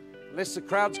unless the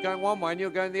crowd's going one way and you're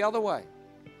going the other way.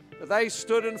 But they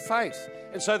stood in faith.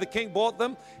 And so the king brought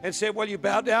them and said, well, you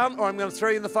bow down or I'm going to throw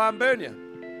you in the fire and burn you.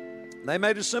 And they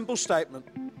made a simple statement.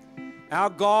 Our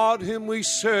God whom we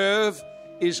serve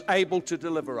is able to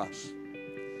deliver us.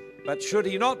 But should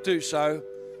He not do so,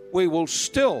 we will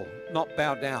still not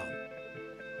bow down.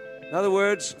 In other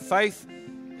words, faith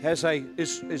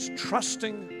is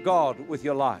trusting God with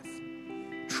your life.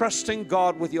 Trusting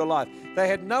God with your life. They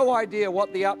had no idea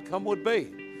what the outcome would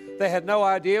be. They had no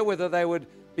idea whether they would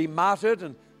be martyred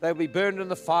and they would be burned in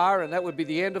the fire and that would be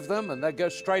the end of them and they'd go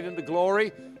straight into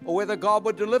glory, or whether God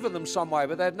would deliver them some way,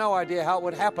 but they had no idea how it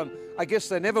would happen. I guess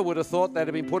they never would have thought they'd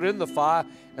have been put in the fire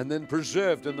and then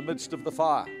preserved in the midst of the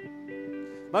fire.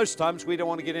 Most times we don't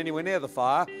want to get anywhere near the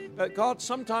fire, but God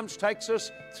sometimes takes us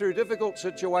through difficult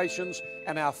situations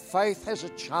and our faith has a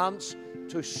chance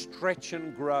to stretch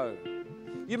and grow.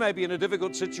 You may be in a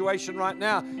difficult situation right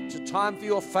now. It's a time for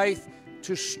your faith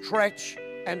to stretch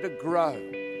and to grow.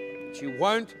 But you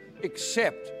won't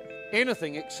accept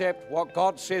anything except what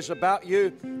God says about you,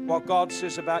 what God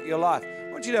says about your life.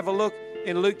 I want you to have a look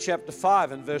in Luke chapter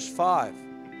 5 and verse 5.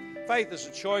 Faith is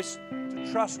a choice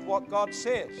to trust what God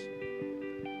says.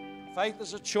 Faith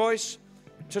is a choice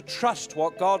to trust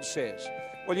what God says.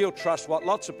 Well, you'll trust what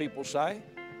lots of people say.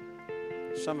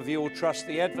 Some of you will trust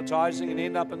the advertising and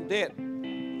end up in debt.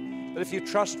 But if you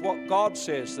trust what God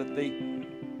says, that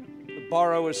the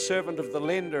borrower is servant of the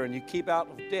lender, and you keep out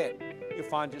of debt, you'll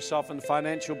find yourself in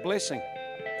financial blessing.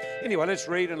 Anyway, let's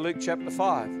read in Luke chapter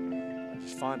 5. I'll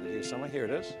just find it here somewhere. Here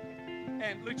it is.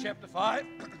 And Luke chapter 5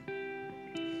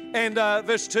 and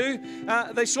verse 2,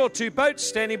 they saw two boats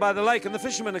standing by the lake, and the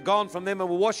fishermen had gone from them and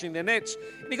were washing their nets.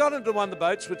 And he got into one of the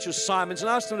boats, which was Simon's, and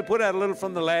asked him to put out a little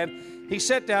from the land. He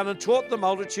sat down and taught the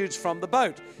multitudes from the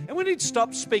boat. And when he'd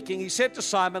stopped speaking, he said to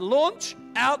Simon, "Launch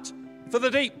out for the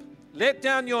deep. Let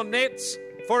down your nets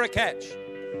for a catch."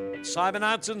 Simon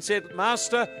answered and said,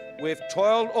 "Master, we've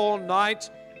toiled all night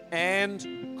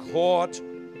and caught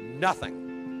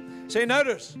nothing." See,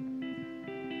 notice,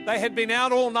 they had been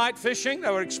out all night fishing. They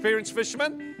were experienced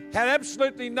fishermen, had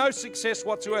absolutely no success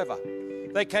whatsoever.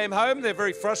 They came home, they're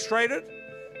very frustrated,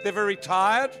 they're very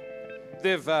tired,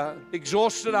 they've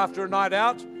exhausted after a night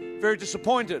out, very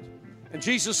disappointed. And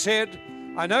Jesus said,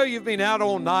 "I know you've been out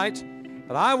all night,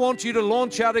 but I want you to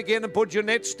launch out again and put your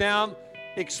nets down,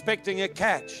 expecting a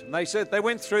catch." And they said, they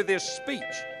went through their speech.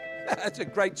 That's a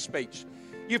great speech.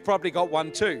 You've probably got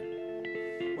one too.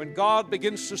 When God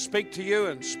begins to speak to you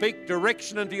and speak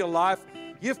direction into your life,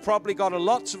 you've probably got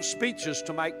lots of speeches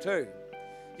to make too.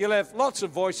 You'll have lots of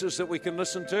voices that we can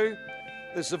listen to.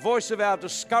 There's the voice of our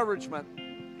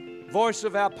discouragement, voice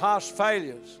of our past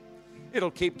failures.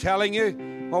 It'll keep telling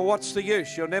you, well, what's the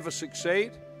use? You'll never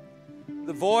succeed.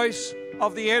 The voice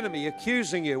of the enemy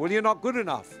accusing you, well, you're not good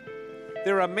enough.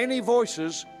 There are many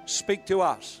voices speak to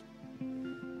us.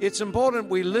 It's important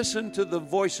we listen to the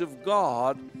voice of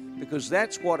God, because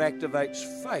that's what activates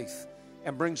faith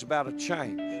and brings about a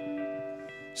change.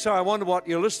 So I wonder what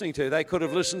you're listening to. They could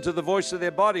have listened to the voice of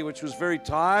their body, which was very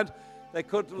tired. They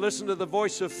could listen to the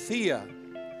voice of fear,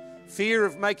 fear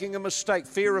of making a mistake,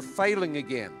 fear of failing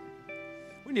again.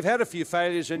 When you've had a few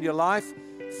failures in your life,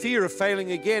 fear of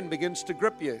failing again begins to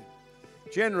grip you.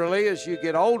 Generally, as you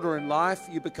get older in life,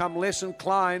 you become less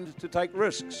inclined to take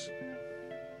risks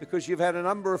because you've had a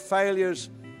number of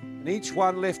failures and each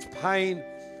one left pain.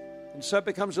 And so it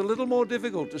becomes a little more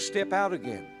difficult to step out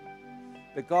again.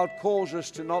 But God calls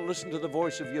us to not listen to the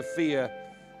voice of your fear,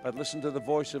 but listen to the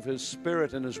voice of His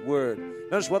Spirit and His Word.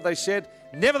 Notice what they said.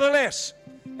 "Nevertheless,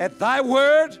 at thy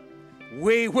word,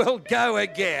 we will go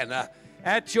again.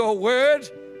 At your word,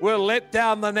 we'll let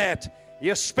down the net."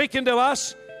 You're speaking to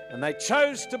us, and they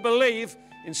chose to believe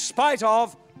in spite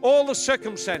of all the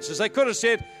circumstances. They could have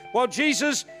said, "Well,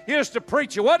 Jesus, here's the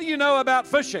preacher. What do you know about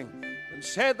fishing?"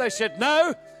 Instead, they said,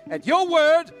 "No, at your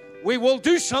word, we will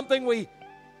do something we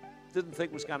didn't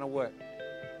think was going to work."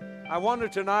 I wonder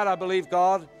tonight, I believe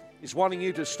God is wanting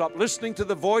you to stop listening to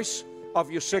the voice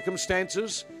of your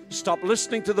circumstances, stop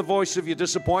listening to the voice of your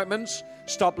disappointments,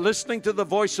 stop listening to the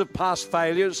voice of past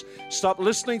failures, stop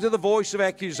listening to the voice of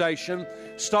accusation,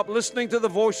 stop listening to the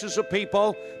voices of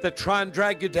people that try and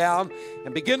drag you down,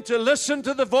 and begin to listen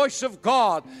to the voice of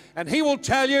God. And He will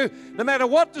tell you, no matter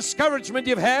what discouragement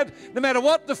you've had, no matter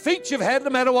what defeat you've had, no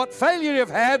matter what failure you've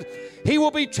had, He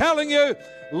will be telling you,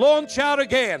 launch out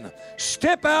again.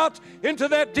 Step out into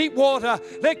that deep water.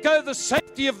 Let go the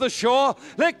safety of the shore.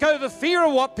 Let go the fear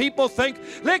of what people think.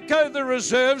 Let go the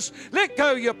reserves. Let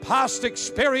go your past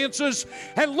experiences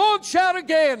and launch out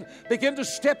again. Begin to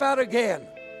step out again,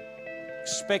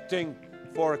 expecting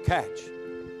for a catch.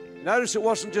 Notice it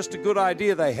wasn't just a good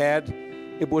idea they had.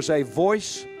 It was a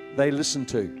voice they listened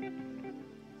to.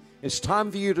 It's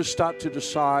time for you to start to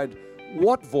decide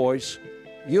what voice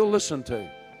you'll listen to.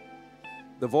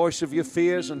 The voice of your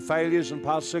fears and failures and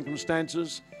past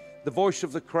circumstances, the voice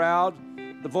of the crowd,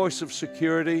 the voice of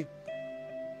security,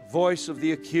 voice of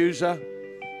the accuser,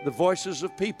 the voices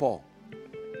of people.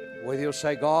 Whether you'll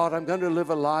say, "God, I'm going to live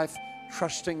a life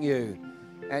trusting you.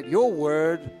 At your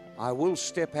word, I will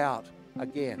step out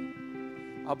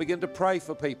again." I'll begin to pray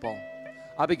for people.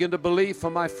 I begin to believe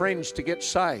for my friends to get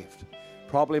saved.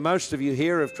 Probably most of you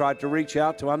here have tried to reach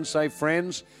out to unsaved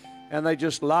friends and they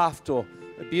just laughed or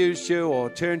abused you or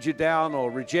turned you down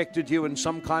or rejected you in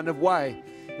some kind of way.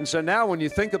 And so now when you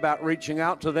think about reaching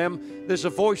out to them, there's a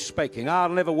voice speaking. It'll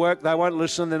never work. They won't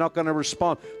listen. They're not going to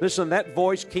respond. Listen, that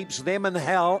voice keeps them in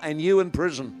hell and you in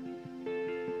prison.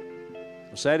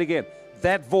 I'll say it again.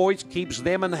 That voice keeps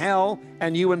them in hell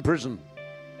and you in prison.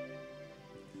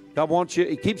 God wants you,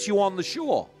 He keeps you on the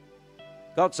shore.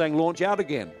 God's saying, launch out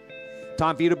again.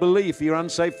 Time for you to believe for your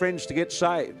unsaved friends to get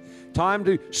saved. Time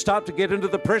to start to get into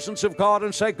the presence of God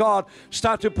and say, God,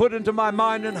 start to put into my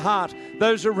mind and heart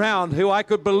those around who I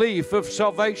could believe for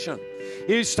salvation.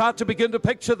 You start to begin to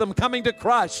picture them coming to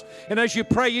Christ. And as you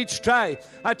pray each day,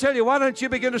 I tell you, why don't you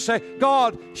begin to say,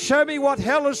 God, show me what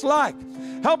hell is like.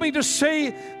 Help me to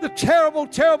see the terrible,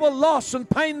 terrible loss and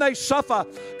pain they suffer.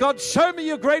 God, show me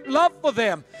your great love for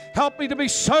them. Help me to be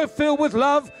so filled with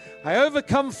love, I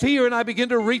overcome fear and I begin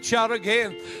to reach out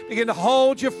again. Begin to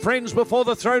hold your friends before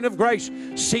the throne of grace.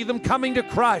 See them coming to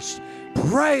Christ.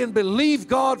 Pray and believe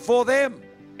God for them.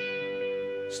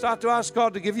 Start to ask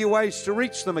God to give you ways to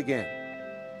reach them again.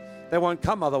 They won't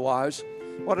come otherwise.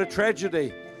 What a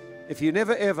tragedy if you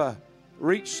never ever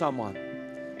reach someone.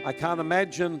 I can't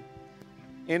imagine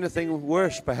anything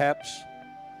worse perhaps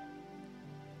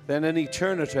than an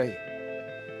eternity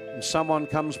and someone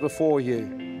comes before you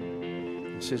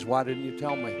and says, why didn't you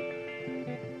tell me?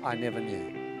 I never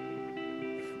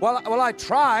knew. Well, I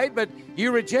tried, but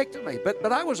you rejected me.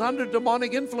 But I was under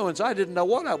demonic influence. I didn't know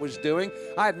what I was doing.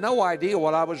 I had no idea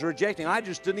what I was rejecting. I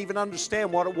just didn't even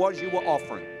understand what it was you were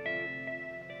offering.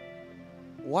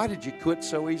 Why did you quit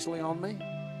so easily on me?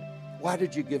 Why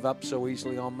did you give up so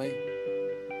easily on me?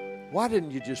 Why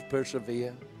didn't you just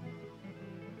persevere?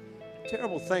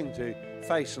 Terrible thing to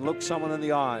face and look someone in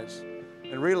the eyes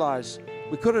and realize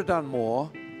we could have done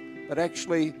more, but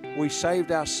actually we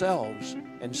saved ourselves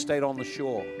and stayed on the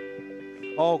shore.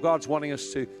 Oh, God's wanting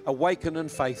us to awaken in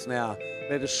faith now.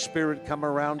 Let His Spirit come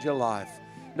around your life.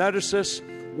 Notice this,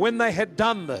 when they had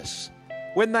done this,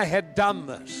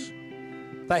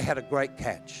 they had a great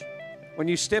catch. When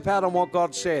you step out on what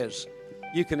God says,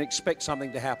 you can expect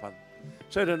something to happen.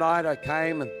 So tonight I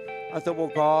came and I thought,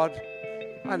 well, God,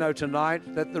 I know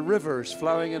tonight that the river is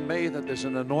flowing in me, that there's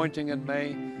an anointing in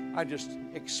me. I just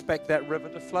expect that river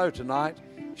to flow tonight.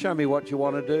 Show me what you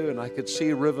want to do. And I could see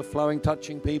a river flowing,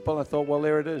 touching people. I thought, well,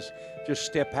 there it is. Just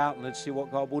step out and let's see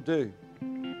what God will do.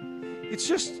 It's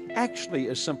just actually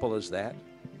as simple as that.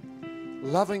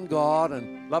 Loving God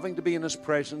and loving to be in His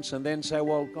presence, and then say,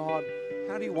 well, God,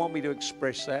 how do you want me to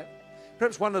express that?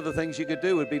 Perhaps one of the things you could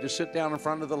do would be to sit down in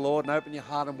front of the Lord and open your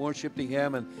heart and worship to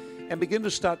Him and begin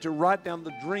to start to write down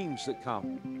the dreams that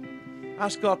come.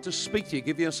 Ask God to speak to you,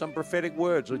 give you some prophetic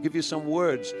words or give you some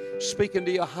words. Speak into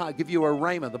your heart, give you a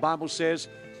rhema. The Bible says,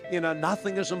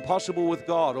 nothing is impossible with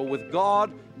God, or with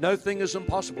God, no thing is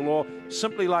impossible. Or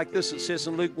simply like this, it says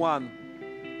in Luke 1,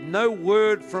 no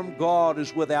word from God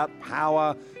is without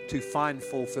power to find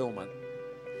fulfillment.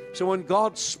 So when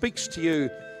God speaks to you,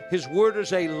 His word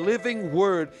is a living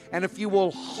word, and if you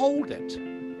will hold it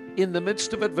in the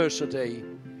midst of adversity,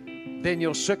 then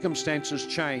your circumstances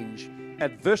change.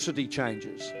 Adversity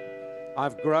changes.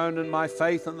 I've grown in my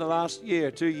faith in the last year,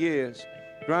 2 years,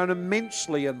 grown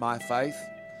immensely in my faith,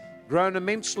 grown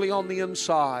immensely on the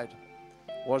inside.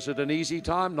 Was it an easy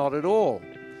time? Not at all.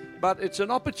 But it's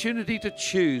an opportunity to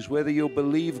choose whether you'll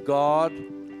believe God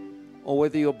or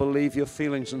whether you'll believe your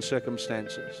feelings and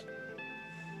circumstances.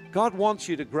 God wants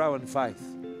you to grow in faith.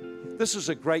 This is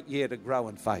a great year to grow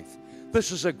in faith.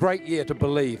 This is a great year to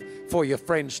believe for your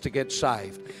friends to get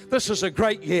saved. This is a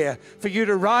great year for you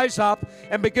to rise up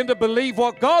and begin to believe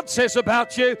what God says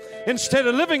about you instead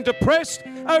of living depressed,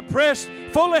 oppressed,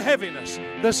 full of heaviness.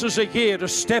 This is a year to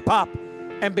step up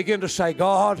and begin to say,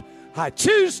 God, I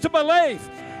choose to believe.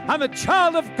 I'm a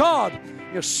child of God.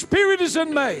 Your Spirit is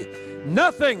in me.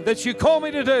 Nothing that you call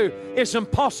me to do is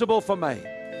impossible for me.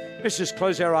 Let's just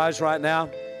close our eyes right now.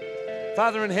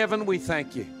 Father in heaven, we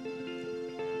thank you.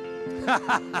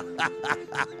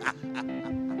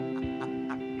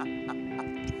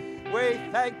 We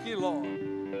thank you, Lord.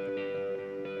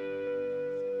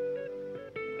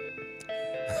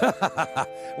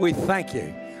 We thank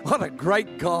you. What a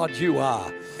great God you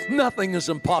are. Nothing is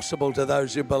impossible to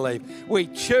those who believe. We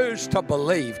choose to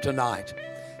believe tonight.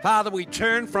 Father, we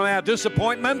turn from our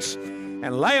disappointments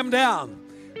and lay them down.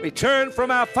 We turn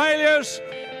from our failures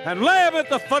and lay them at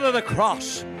the foot of the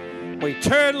cross. We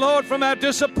turn, Lord, from our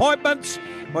disappointments.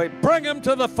 We bring them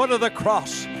to the foot of the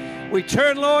cross. We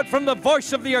turn, Lord, from the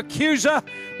voice of the accuser.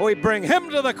 We bring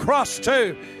him to the cross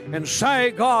too and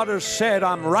say, God has said,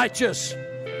 I'm righteous.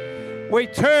 We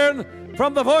turn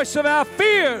from the voice of our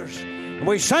fears.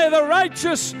 We say the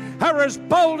righteous are as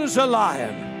bold as a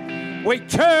lion. We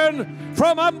turn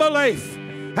from unbelief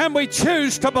and we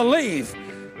choose to believe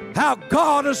how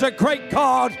God is a great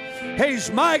God.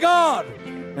 He's my God.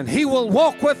 And He will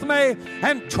walk with me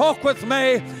and talk with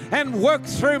me and work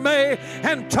through me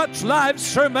and touch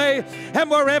lives through me. And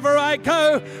wherever I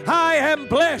go, I am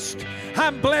blessed.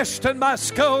 I'm blessed in my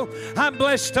school. I'm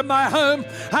blessed in my home.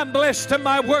 I'm blessed in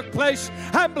my workplace.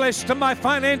 I'm blessed in my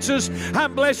finances.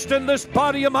 I'm blessed in this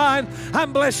body of mine.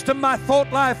 I'm blessed in my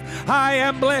thought life. I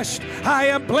am blessed. I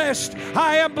am blessed.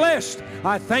 I am blessed.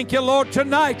 I thank you, Lord,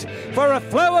 tonight for a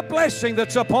flow of blessing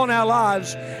that's upon our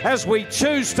lives as we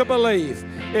choose to believe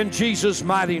in Jesus'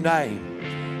 mighty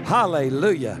name.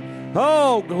 Hallelujah.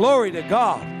 Oh, glory to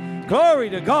God. Glory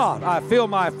to God. I feel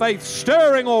my faith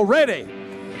stirring already.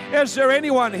 Is there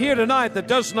anyone here tonight that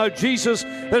does know Jesus?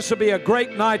 This will be a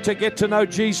great night to get to know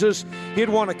Jesus. You'd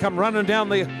want to come running down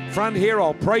the front here.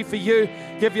 I'll pray for you.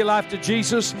 Give your life to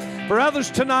Jesus. For others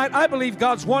tonight, I believe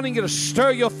God's wanting you to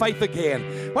stir your faith again.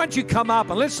 Why don't you come up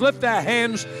and let's lift our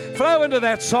hands, flow into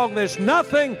that song, There's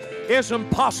Nothing is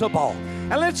Impossible.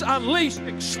 And let's unleash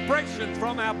expression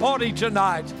from our body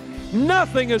tonight.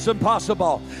 Nothing is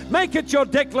impossible. Make it your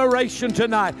declaration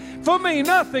tonight. For me,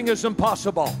 nothing is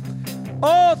impossible.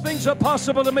 All things are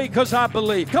possible to me because I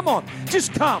believe. Come on,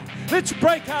 just come. Let's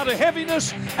break out of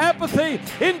heaviness, apathy,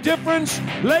 indifference,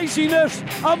 laziness,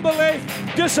 unbelief,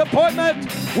 disappointment.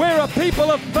 We're a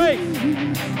people of faith.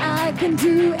 I can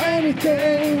do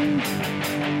anything.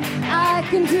 I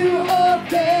can do all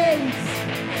things.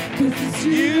 'Cause it's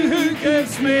You who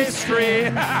gives me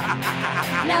strength.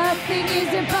 Nothing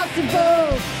is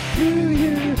impossible. Through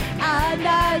you, our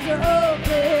eyes are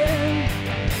open.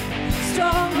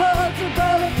 Strongholds are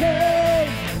broken.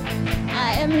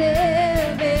 I am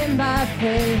living by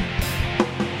faith.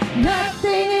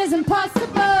 Nothing is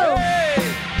impossible. Hey!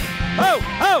 Oh,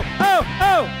 oh, oh,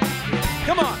 oh!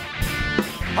 Come on.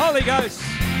 Holy Ghost.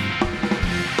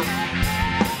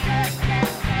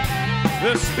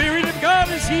 The Spirit of God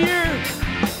is here.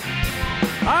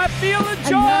 I feel the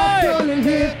joy. I'm not gonna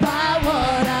live by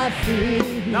what I feel.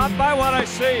 Not by what I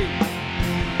see.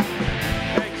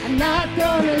 I'm not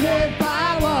gonna live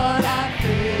by what I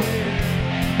feel.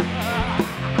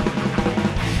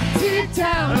 Deep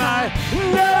down, And I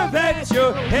know that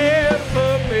you're here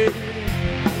for me.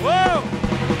 Whoa!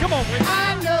 Come on, Whitney.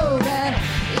 I know that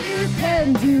you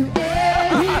can do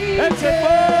anything. That's it.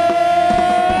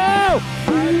 Whoa!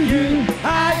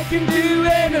 I can do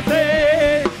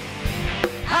anything.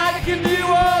 I can do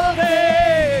all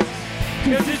things.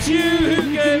 'Cause it's you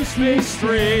who gives me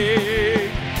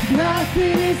strength.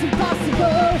 Nothing is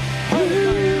impossible.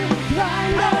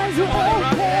 Blind eyes are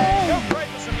open. Pray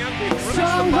for some young people. Release the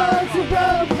Strongholds are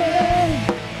broken.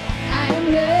 I am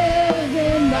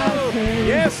living by faith.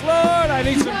 Yes, Lord, I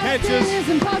need some Nothing catches. is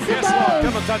impossible. Yes, Lord,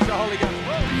 come and touch the Holy Ghost.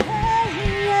 Whoa.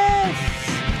 Yes.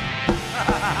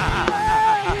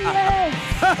 Yes.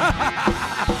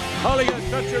 Holy Ghost,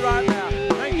 touch you right now.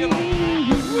 Thank you, Lord.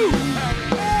 Woo.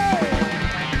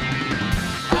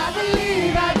 I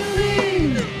believe, I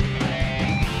believe.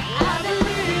 I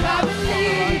believe, I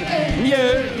believe in You,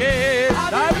 yes, I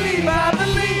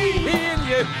believe in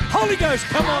you. Holy Ghost,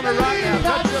 come on her right now.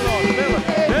 Touch you, Lord. Feel it.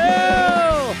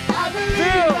 Feel. I believe,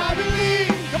 Feel. I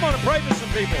believe. Come on and pray for some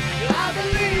people. I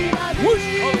believe, I believe. Whoosh.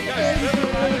 Holy Ghost, feel it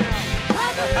right now. I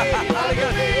believe, I Holy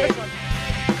Ghost. believe. This one.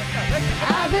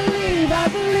 I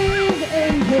believe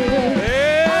in you.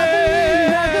 Yes.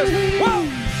 I believe. Whoa.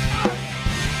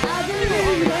 I believe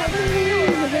in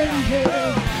you.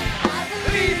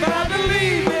 I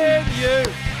believe in you.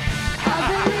 I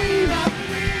believe.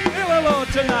 Feel the Lord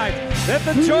tonight. Let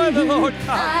the joy of the Lord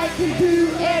come. I can do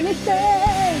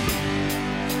anything.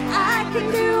 I can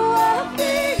do all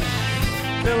things.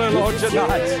 Feel the Lord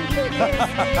tonight.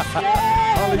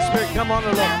 Holy Spirit, come on,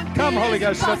 Lord. Come, Holy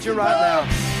Ghost, touch you right now.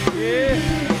 Yeah.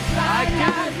 I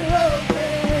can. Eyes are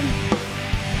open.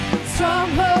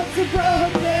 Strongholds are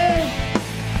broken.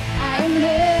 I am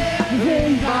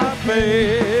living by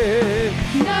Faith.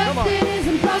 nothing is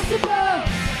impossible.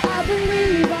 I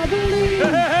believe, I believe. I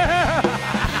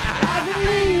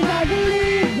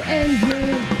believe in you.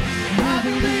 I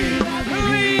believe, I believe.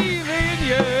 Believe in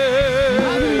you.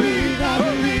 I believe, I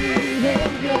believe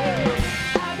in you.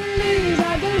 I believe,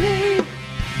 I believe.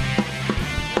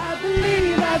 I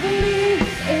believe, I believe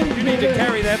in you. You need to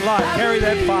carry that light, carry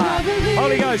that fire.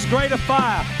 Holy Ghost, greater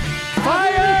fire.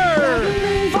 Fire!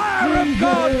 Fire of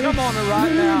God, come on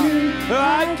right now.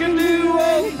 I can do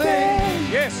all things.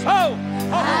 Yes. Oh!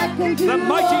 I can do The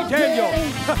mighty all Daniel.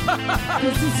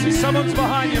 things. See, someone's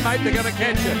behind you, mate. They're going to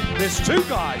catch you. There's two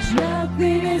guys.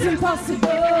 Nothing is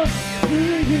impossible.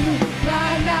 Through you,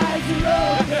 blind eyes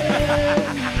are open.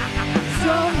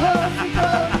 Strongholds are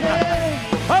broken.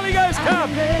 Holy Ghost, come.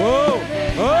 Whoa.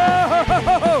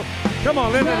 Oh. Come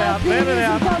on, let it out. Let it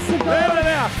out. Let it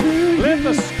out. Let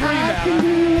the scream I can out.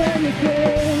 do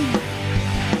anything.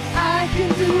 I can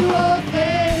do all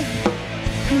things.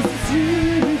 'Cause it's you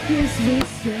who gives me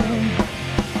strength.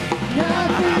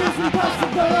 Nothing is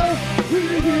impossible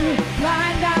with you.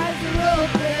 Blind eyes are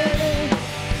open.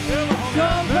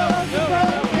 Strongholds are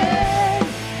broken.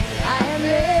 I am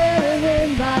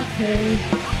living by faith.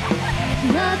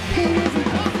 Nothing is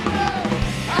impossible.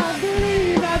 I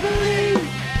believe, I believe.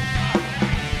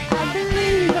 I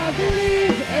believe, I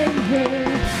believe in you.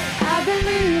 I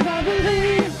believe, I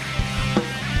believe.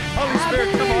 Holy Spirit,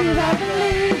 come on. I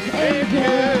believe in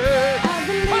you. I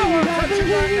believe, I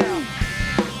believe.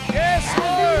 Yes,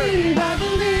 Lord. I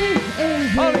believe in you.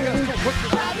 Holy Ghost, come on, put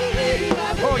your- I believe, I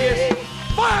believe. Oh, yes.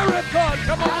 Fire of God,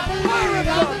 come on. Fire of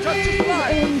God, touch his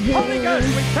life. Holy Ghost,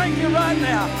 we thank you right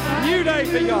now. New day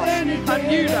for God. A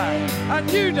new day. A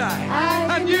new day.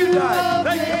 A new day.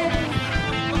 Thank you.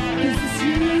 'Cause it's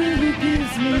you who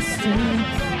gives me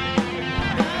strength.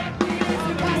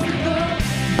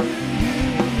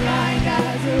 Blind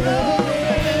eyes are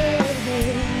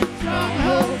open.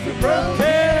 Strongholds are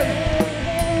broken.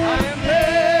 I am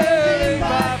living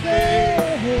by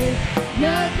faith.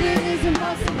 Nothing is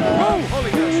impossible. Oh,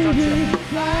 Holy Ghost, touch him.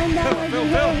 Blind eyes Phil, are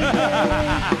Phil. open.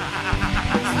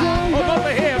 Oh, not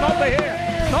the hair, not the hair.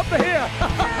 Not the hair.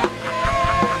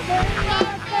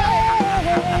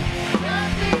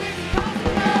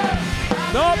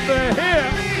 Not the hair.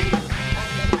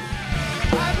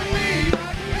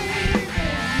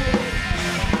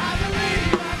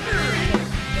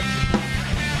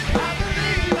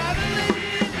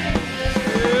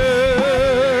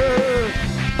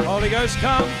 Holy Ghost,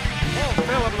 come. Oh,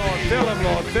 fill him, Lord. Fill him,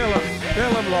 Lord. Fill him.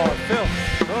 Fill him, Lord. Fill.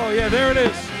 Oh, yeah, there it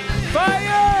is.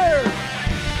 Fire!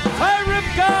 Fire of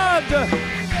God!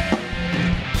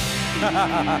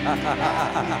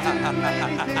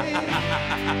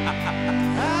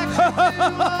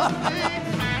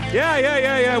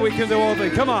 Yeah. We can do all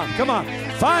things. Come on.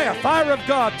 Fire of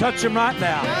God. Touch him right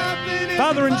now.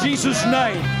 Father, in Jesus'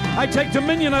 name, I take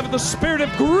dominion over the spirit of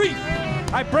grief.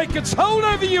 I break its hold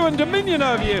over you and dominion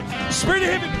over you. Spirit of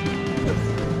heaven.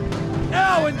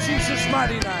 Now in Jesus'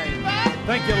 mighty name.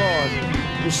 Thank you, Lord.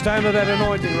 You stay under that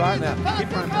anointing right now.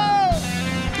 Keep running.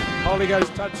 Holy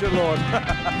Ghost, touch her, Lord.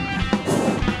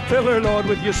 Fill her, Lord,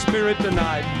 with your spirit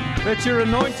tonight. Let your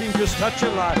anointing just touch her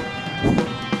life.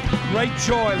 Great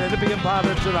joy, let it be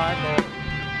imparted tonight, Lord.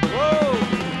 Whoa!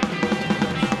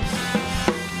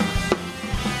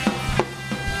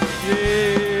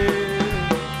 Yeah.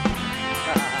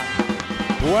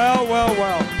 Well.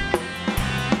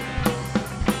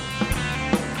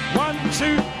 1,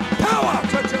 2, power!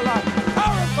 Touch your life.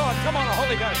 Power of God. Come on,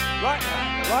 Holy Ghost. Right now.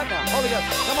 Holy Ghost.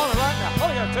 Come on, right now.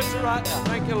 Holy Ghost, touch it right now.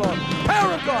 Thank you, Lord.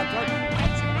 Power of God. Touch it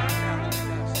right now, Holy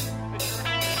Ghost.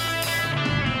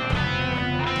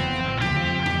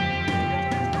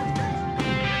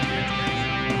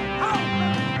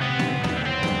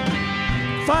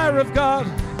 Fire of God.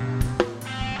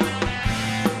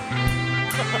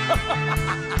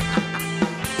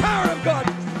 Power of God.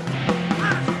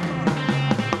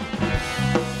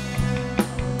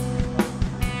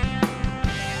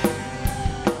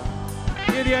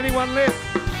 You're the only one left.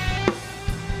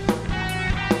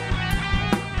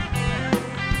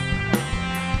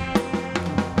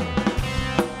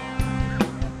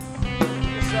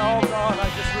 You say, oh God, I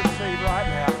just receive right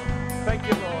now. Thank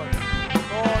you, Lord.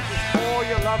 Lord, just pour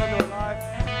your love into her life,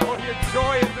 pour your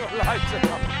joy into her life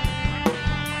tonight.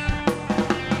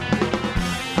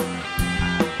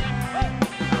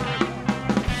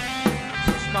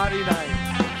 Jesus' mighty name.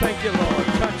 Thank you, Lord.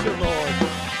 Touch you, Lord.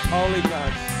 Holy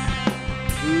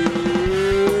Ghost.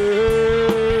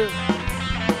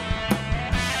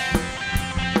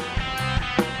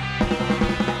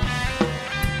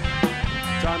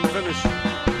 Time to finish.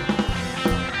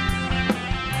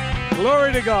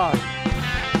 Glory to God.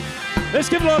 Let's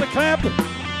give the Lord a clap.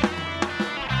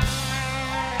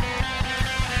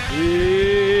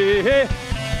 Yeah.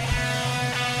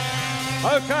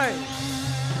 Okay.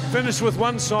 Finish with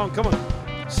one song. Come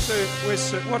on. Sir, where's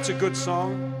Sir? What's a good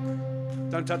song?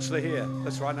 Don't touch the hair.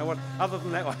 That's right. Now what? Other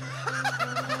than that one.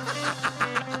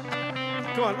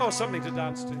 Come on. Oh, something to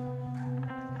dance to.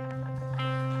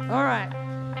 All right.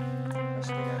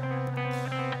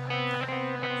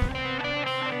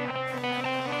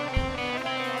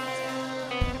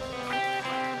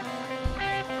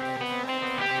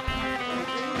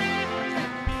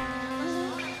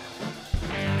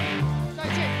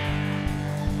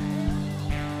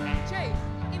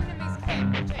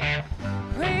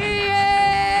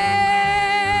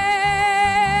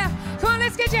 Yeah. Come on,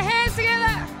 let's get your hands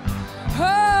together. Oh.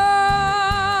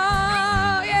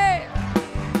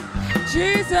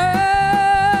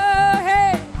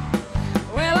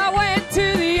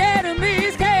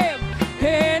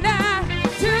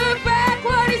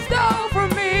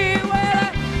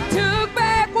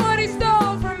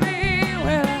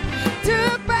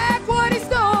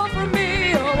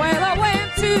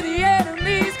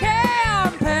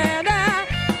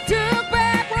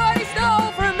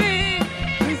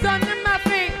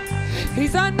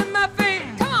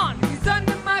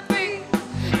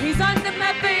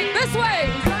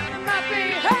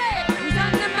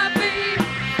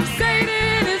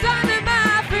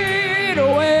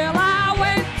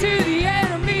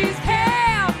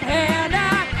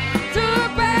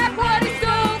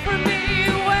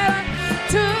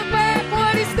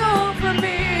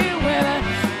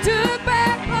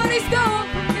 He's done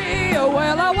for me.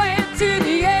 Well, I went to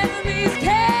the enemy's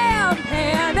camp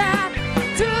and I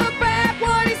took back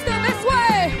what he's done this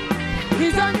way.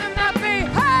 He's under my feet,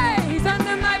 hey, he's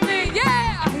under my feet,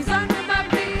 yeah, he's under my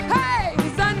feet, hey,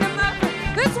 he's under my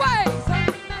feet, this way, he's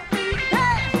under my feet,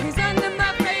 hey, he's under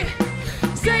my feet,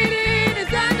 Satan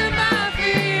is under my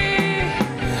feet.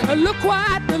 Look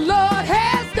what the Lord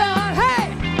has done,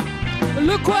 hey,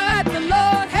 look what the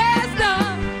Lord has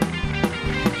done.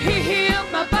 He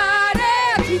healed my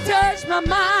body, he touched my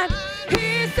mind,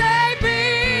 he saved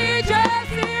me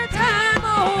just in time.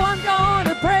 Oh, I'm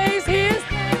gonna praise his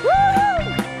name. Woo!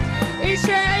 He's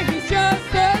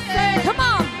just the same. Come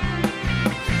on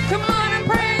and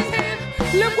praise him.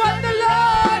 Look what the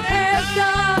Lord has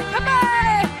done. Come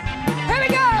on, here we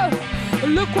go.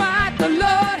 Look what the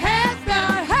Lord has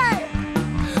done. Hey,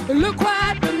 look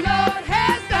what the Lord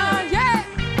has done. Yeah,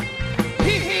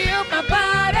 he healed my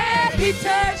body, he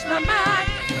touched my mind,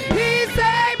 he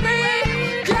saved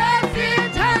me just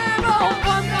in time. Oh,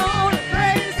 I'm gonna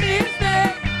praise his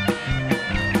name.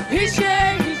 He's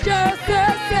just the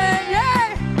same.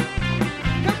 Yeah,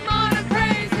 come on and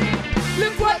praise him.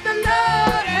 Look what the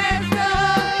Lord has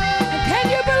done. Can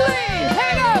you believe?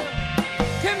 Hang on.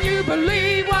 Can you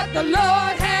believe what the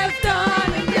Lord has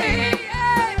done in me?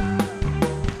 Yeah.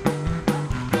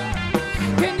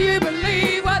 Can you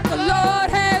believe what the Lord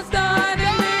has done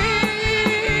in me?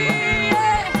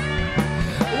 Yeah.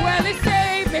 Well, he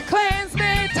saved me, cleansed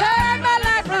me, turned my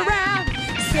life around,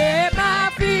 set my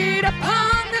feet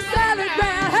upon the solid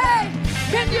ground. Hey,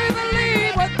 can you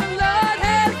believe what the Lord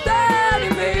has done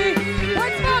in me?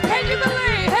 Once more, can you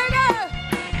believe? Hang on.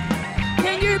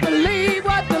 Can you believe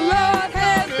what the Lord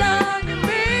has done in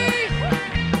me?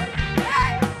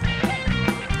 Hey.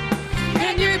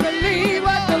 Can you believe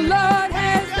what the Lord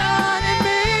has done in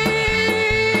me?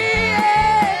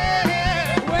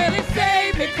 Yeah. Well, he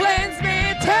saved me, cleansed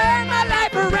me, turned my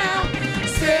life around,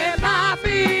 set my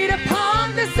feet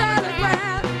upon the solid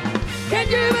ground. Can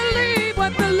you believe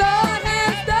what the Lord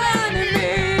has done in me?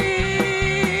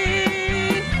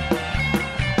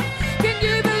 Can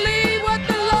you believe what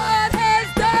the Lord has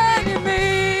done in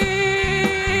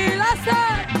me? Last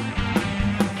time.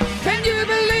 Can you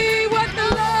believe what the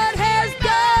Lord has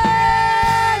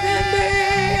done in me?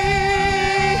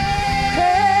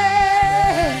 Hey.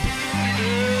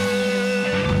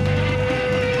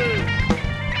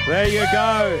 There you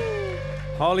go.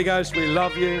 Holy Ghost, we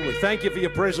love you. We thank you for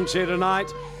your presence here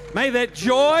tonight. May that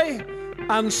joy,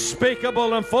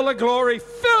 unspeakable and full of glory,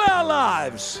 fill our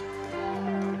lives.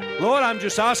 Lord, I'm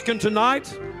just asking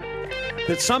tonight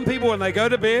that some people, when they go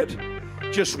to bed,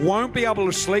 just won't be able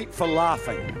to sleep for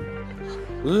laughing.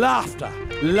 Laughter,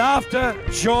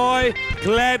 joy,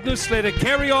 gladness, let it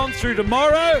carry on through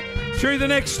tomorrow, through the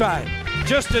next day.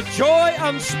 Just a joy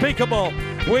unspeakable.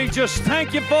 We just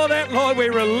thank you for that, Lord. We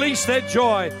release that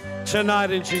joy tonight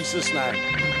in Jesus' name.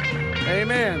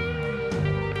 Amen.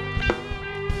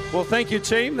 Well, thank you,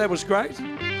 team. That was great.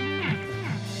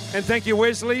 And thank you,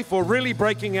 Wesley, for really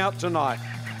breaking out tonight.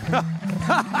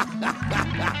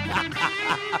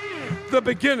 The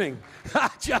beginning.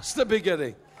 Just the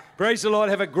beginning. Praise the Lord.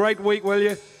 Have a great week, will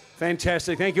you?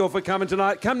 Fantastic. Thank you all for coming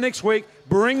tonight. Come next week.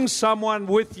 Bring someone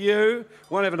with you.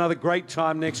 We'll have another great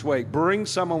time next week. Bring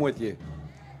someone with you.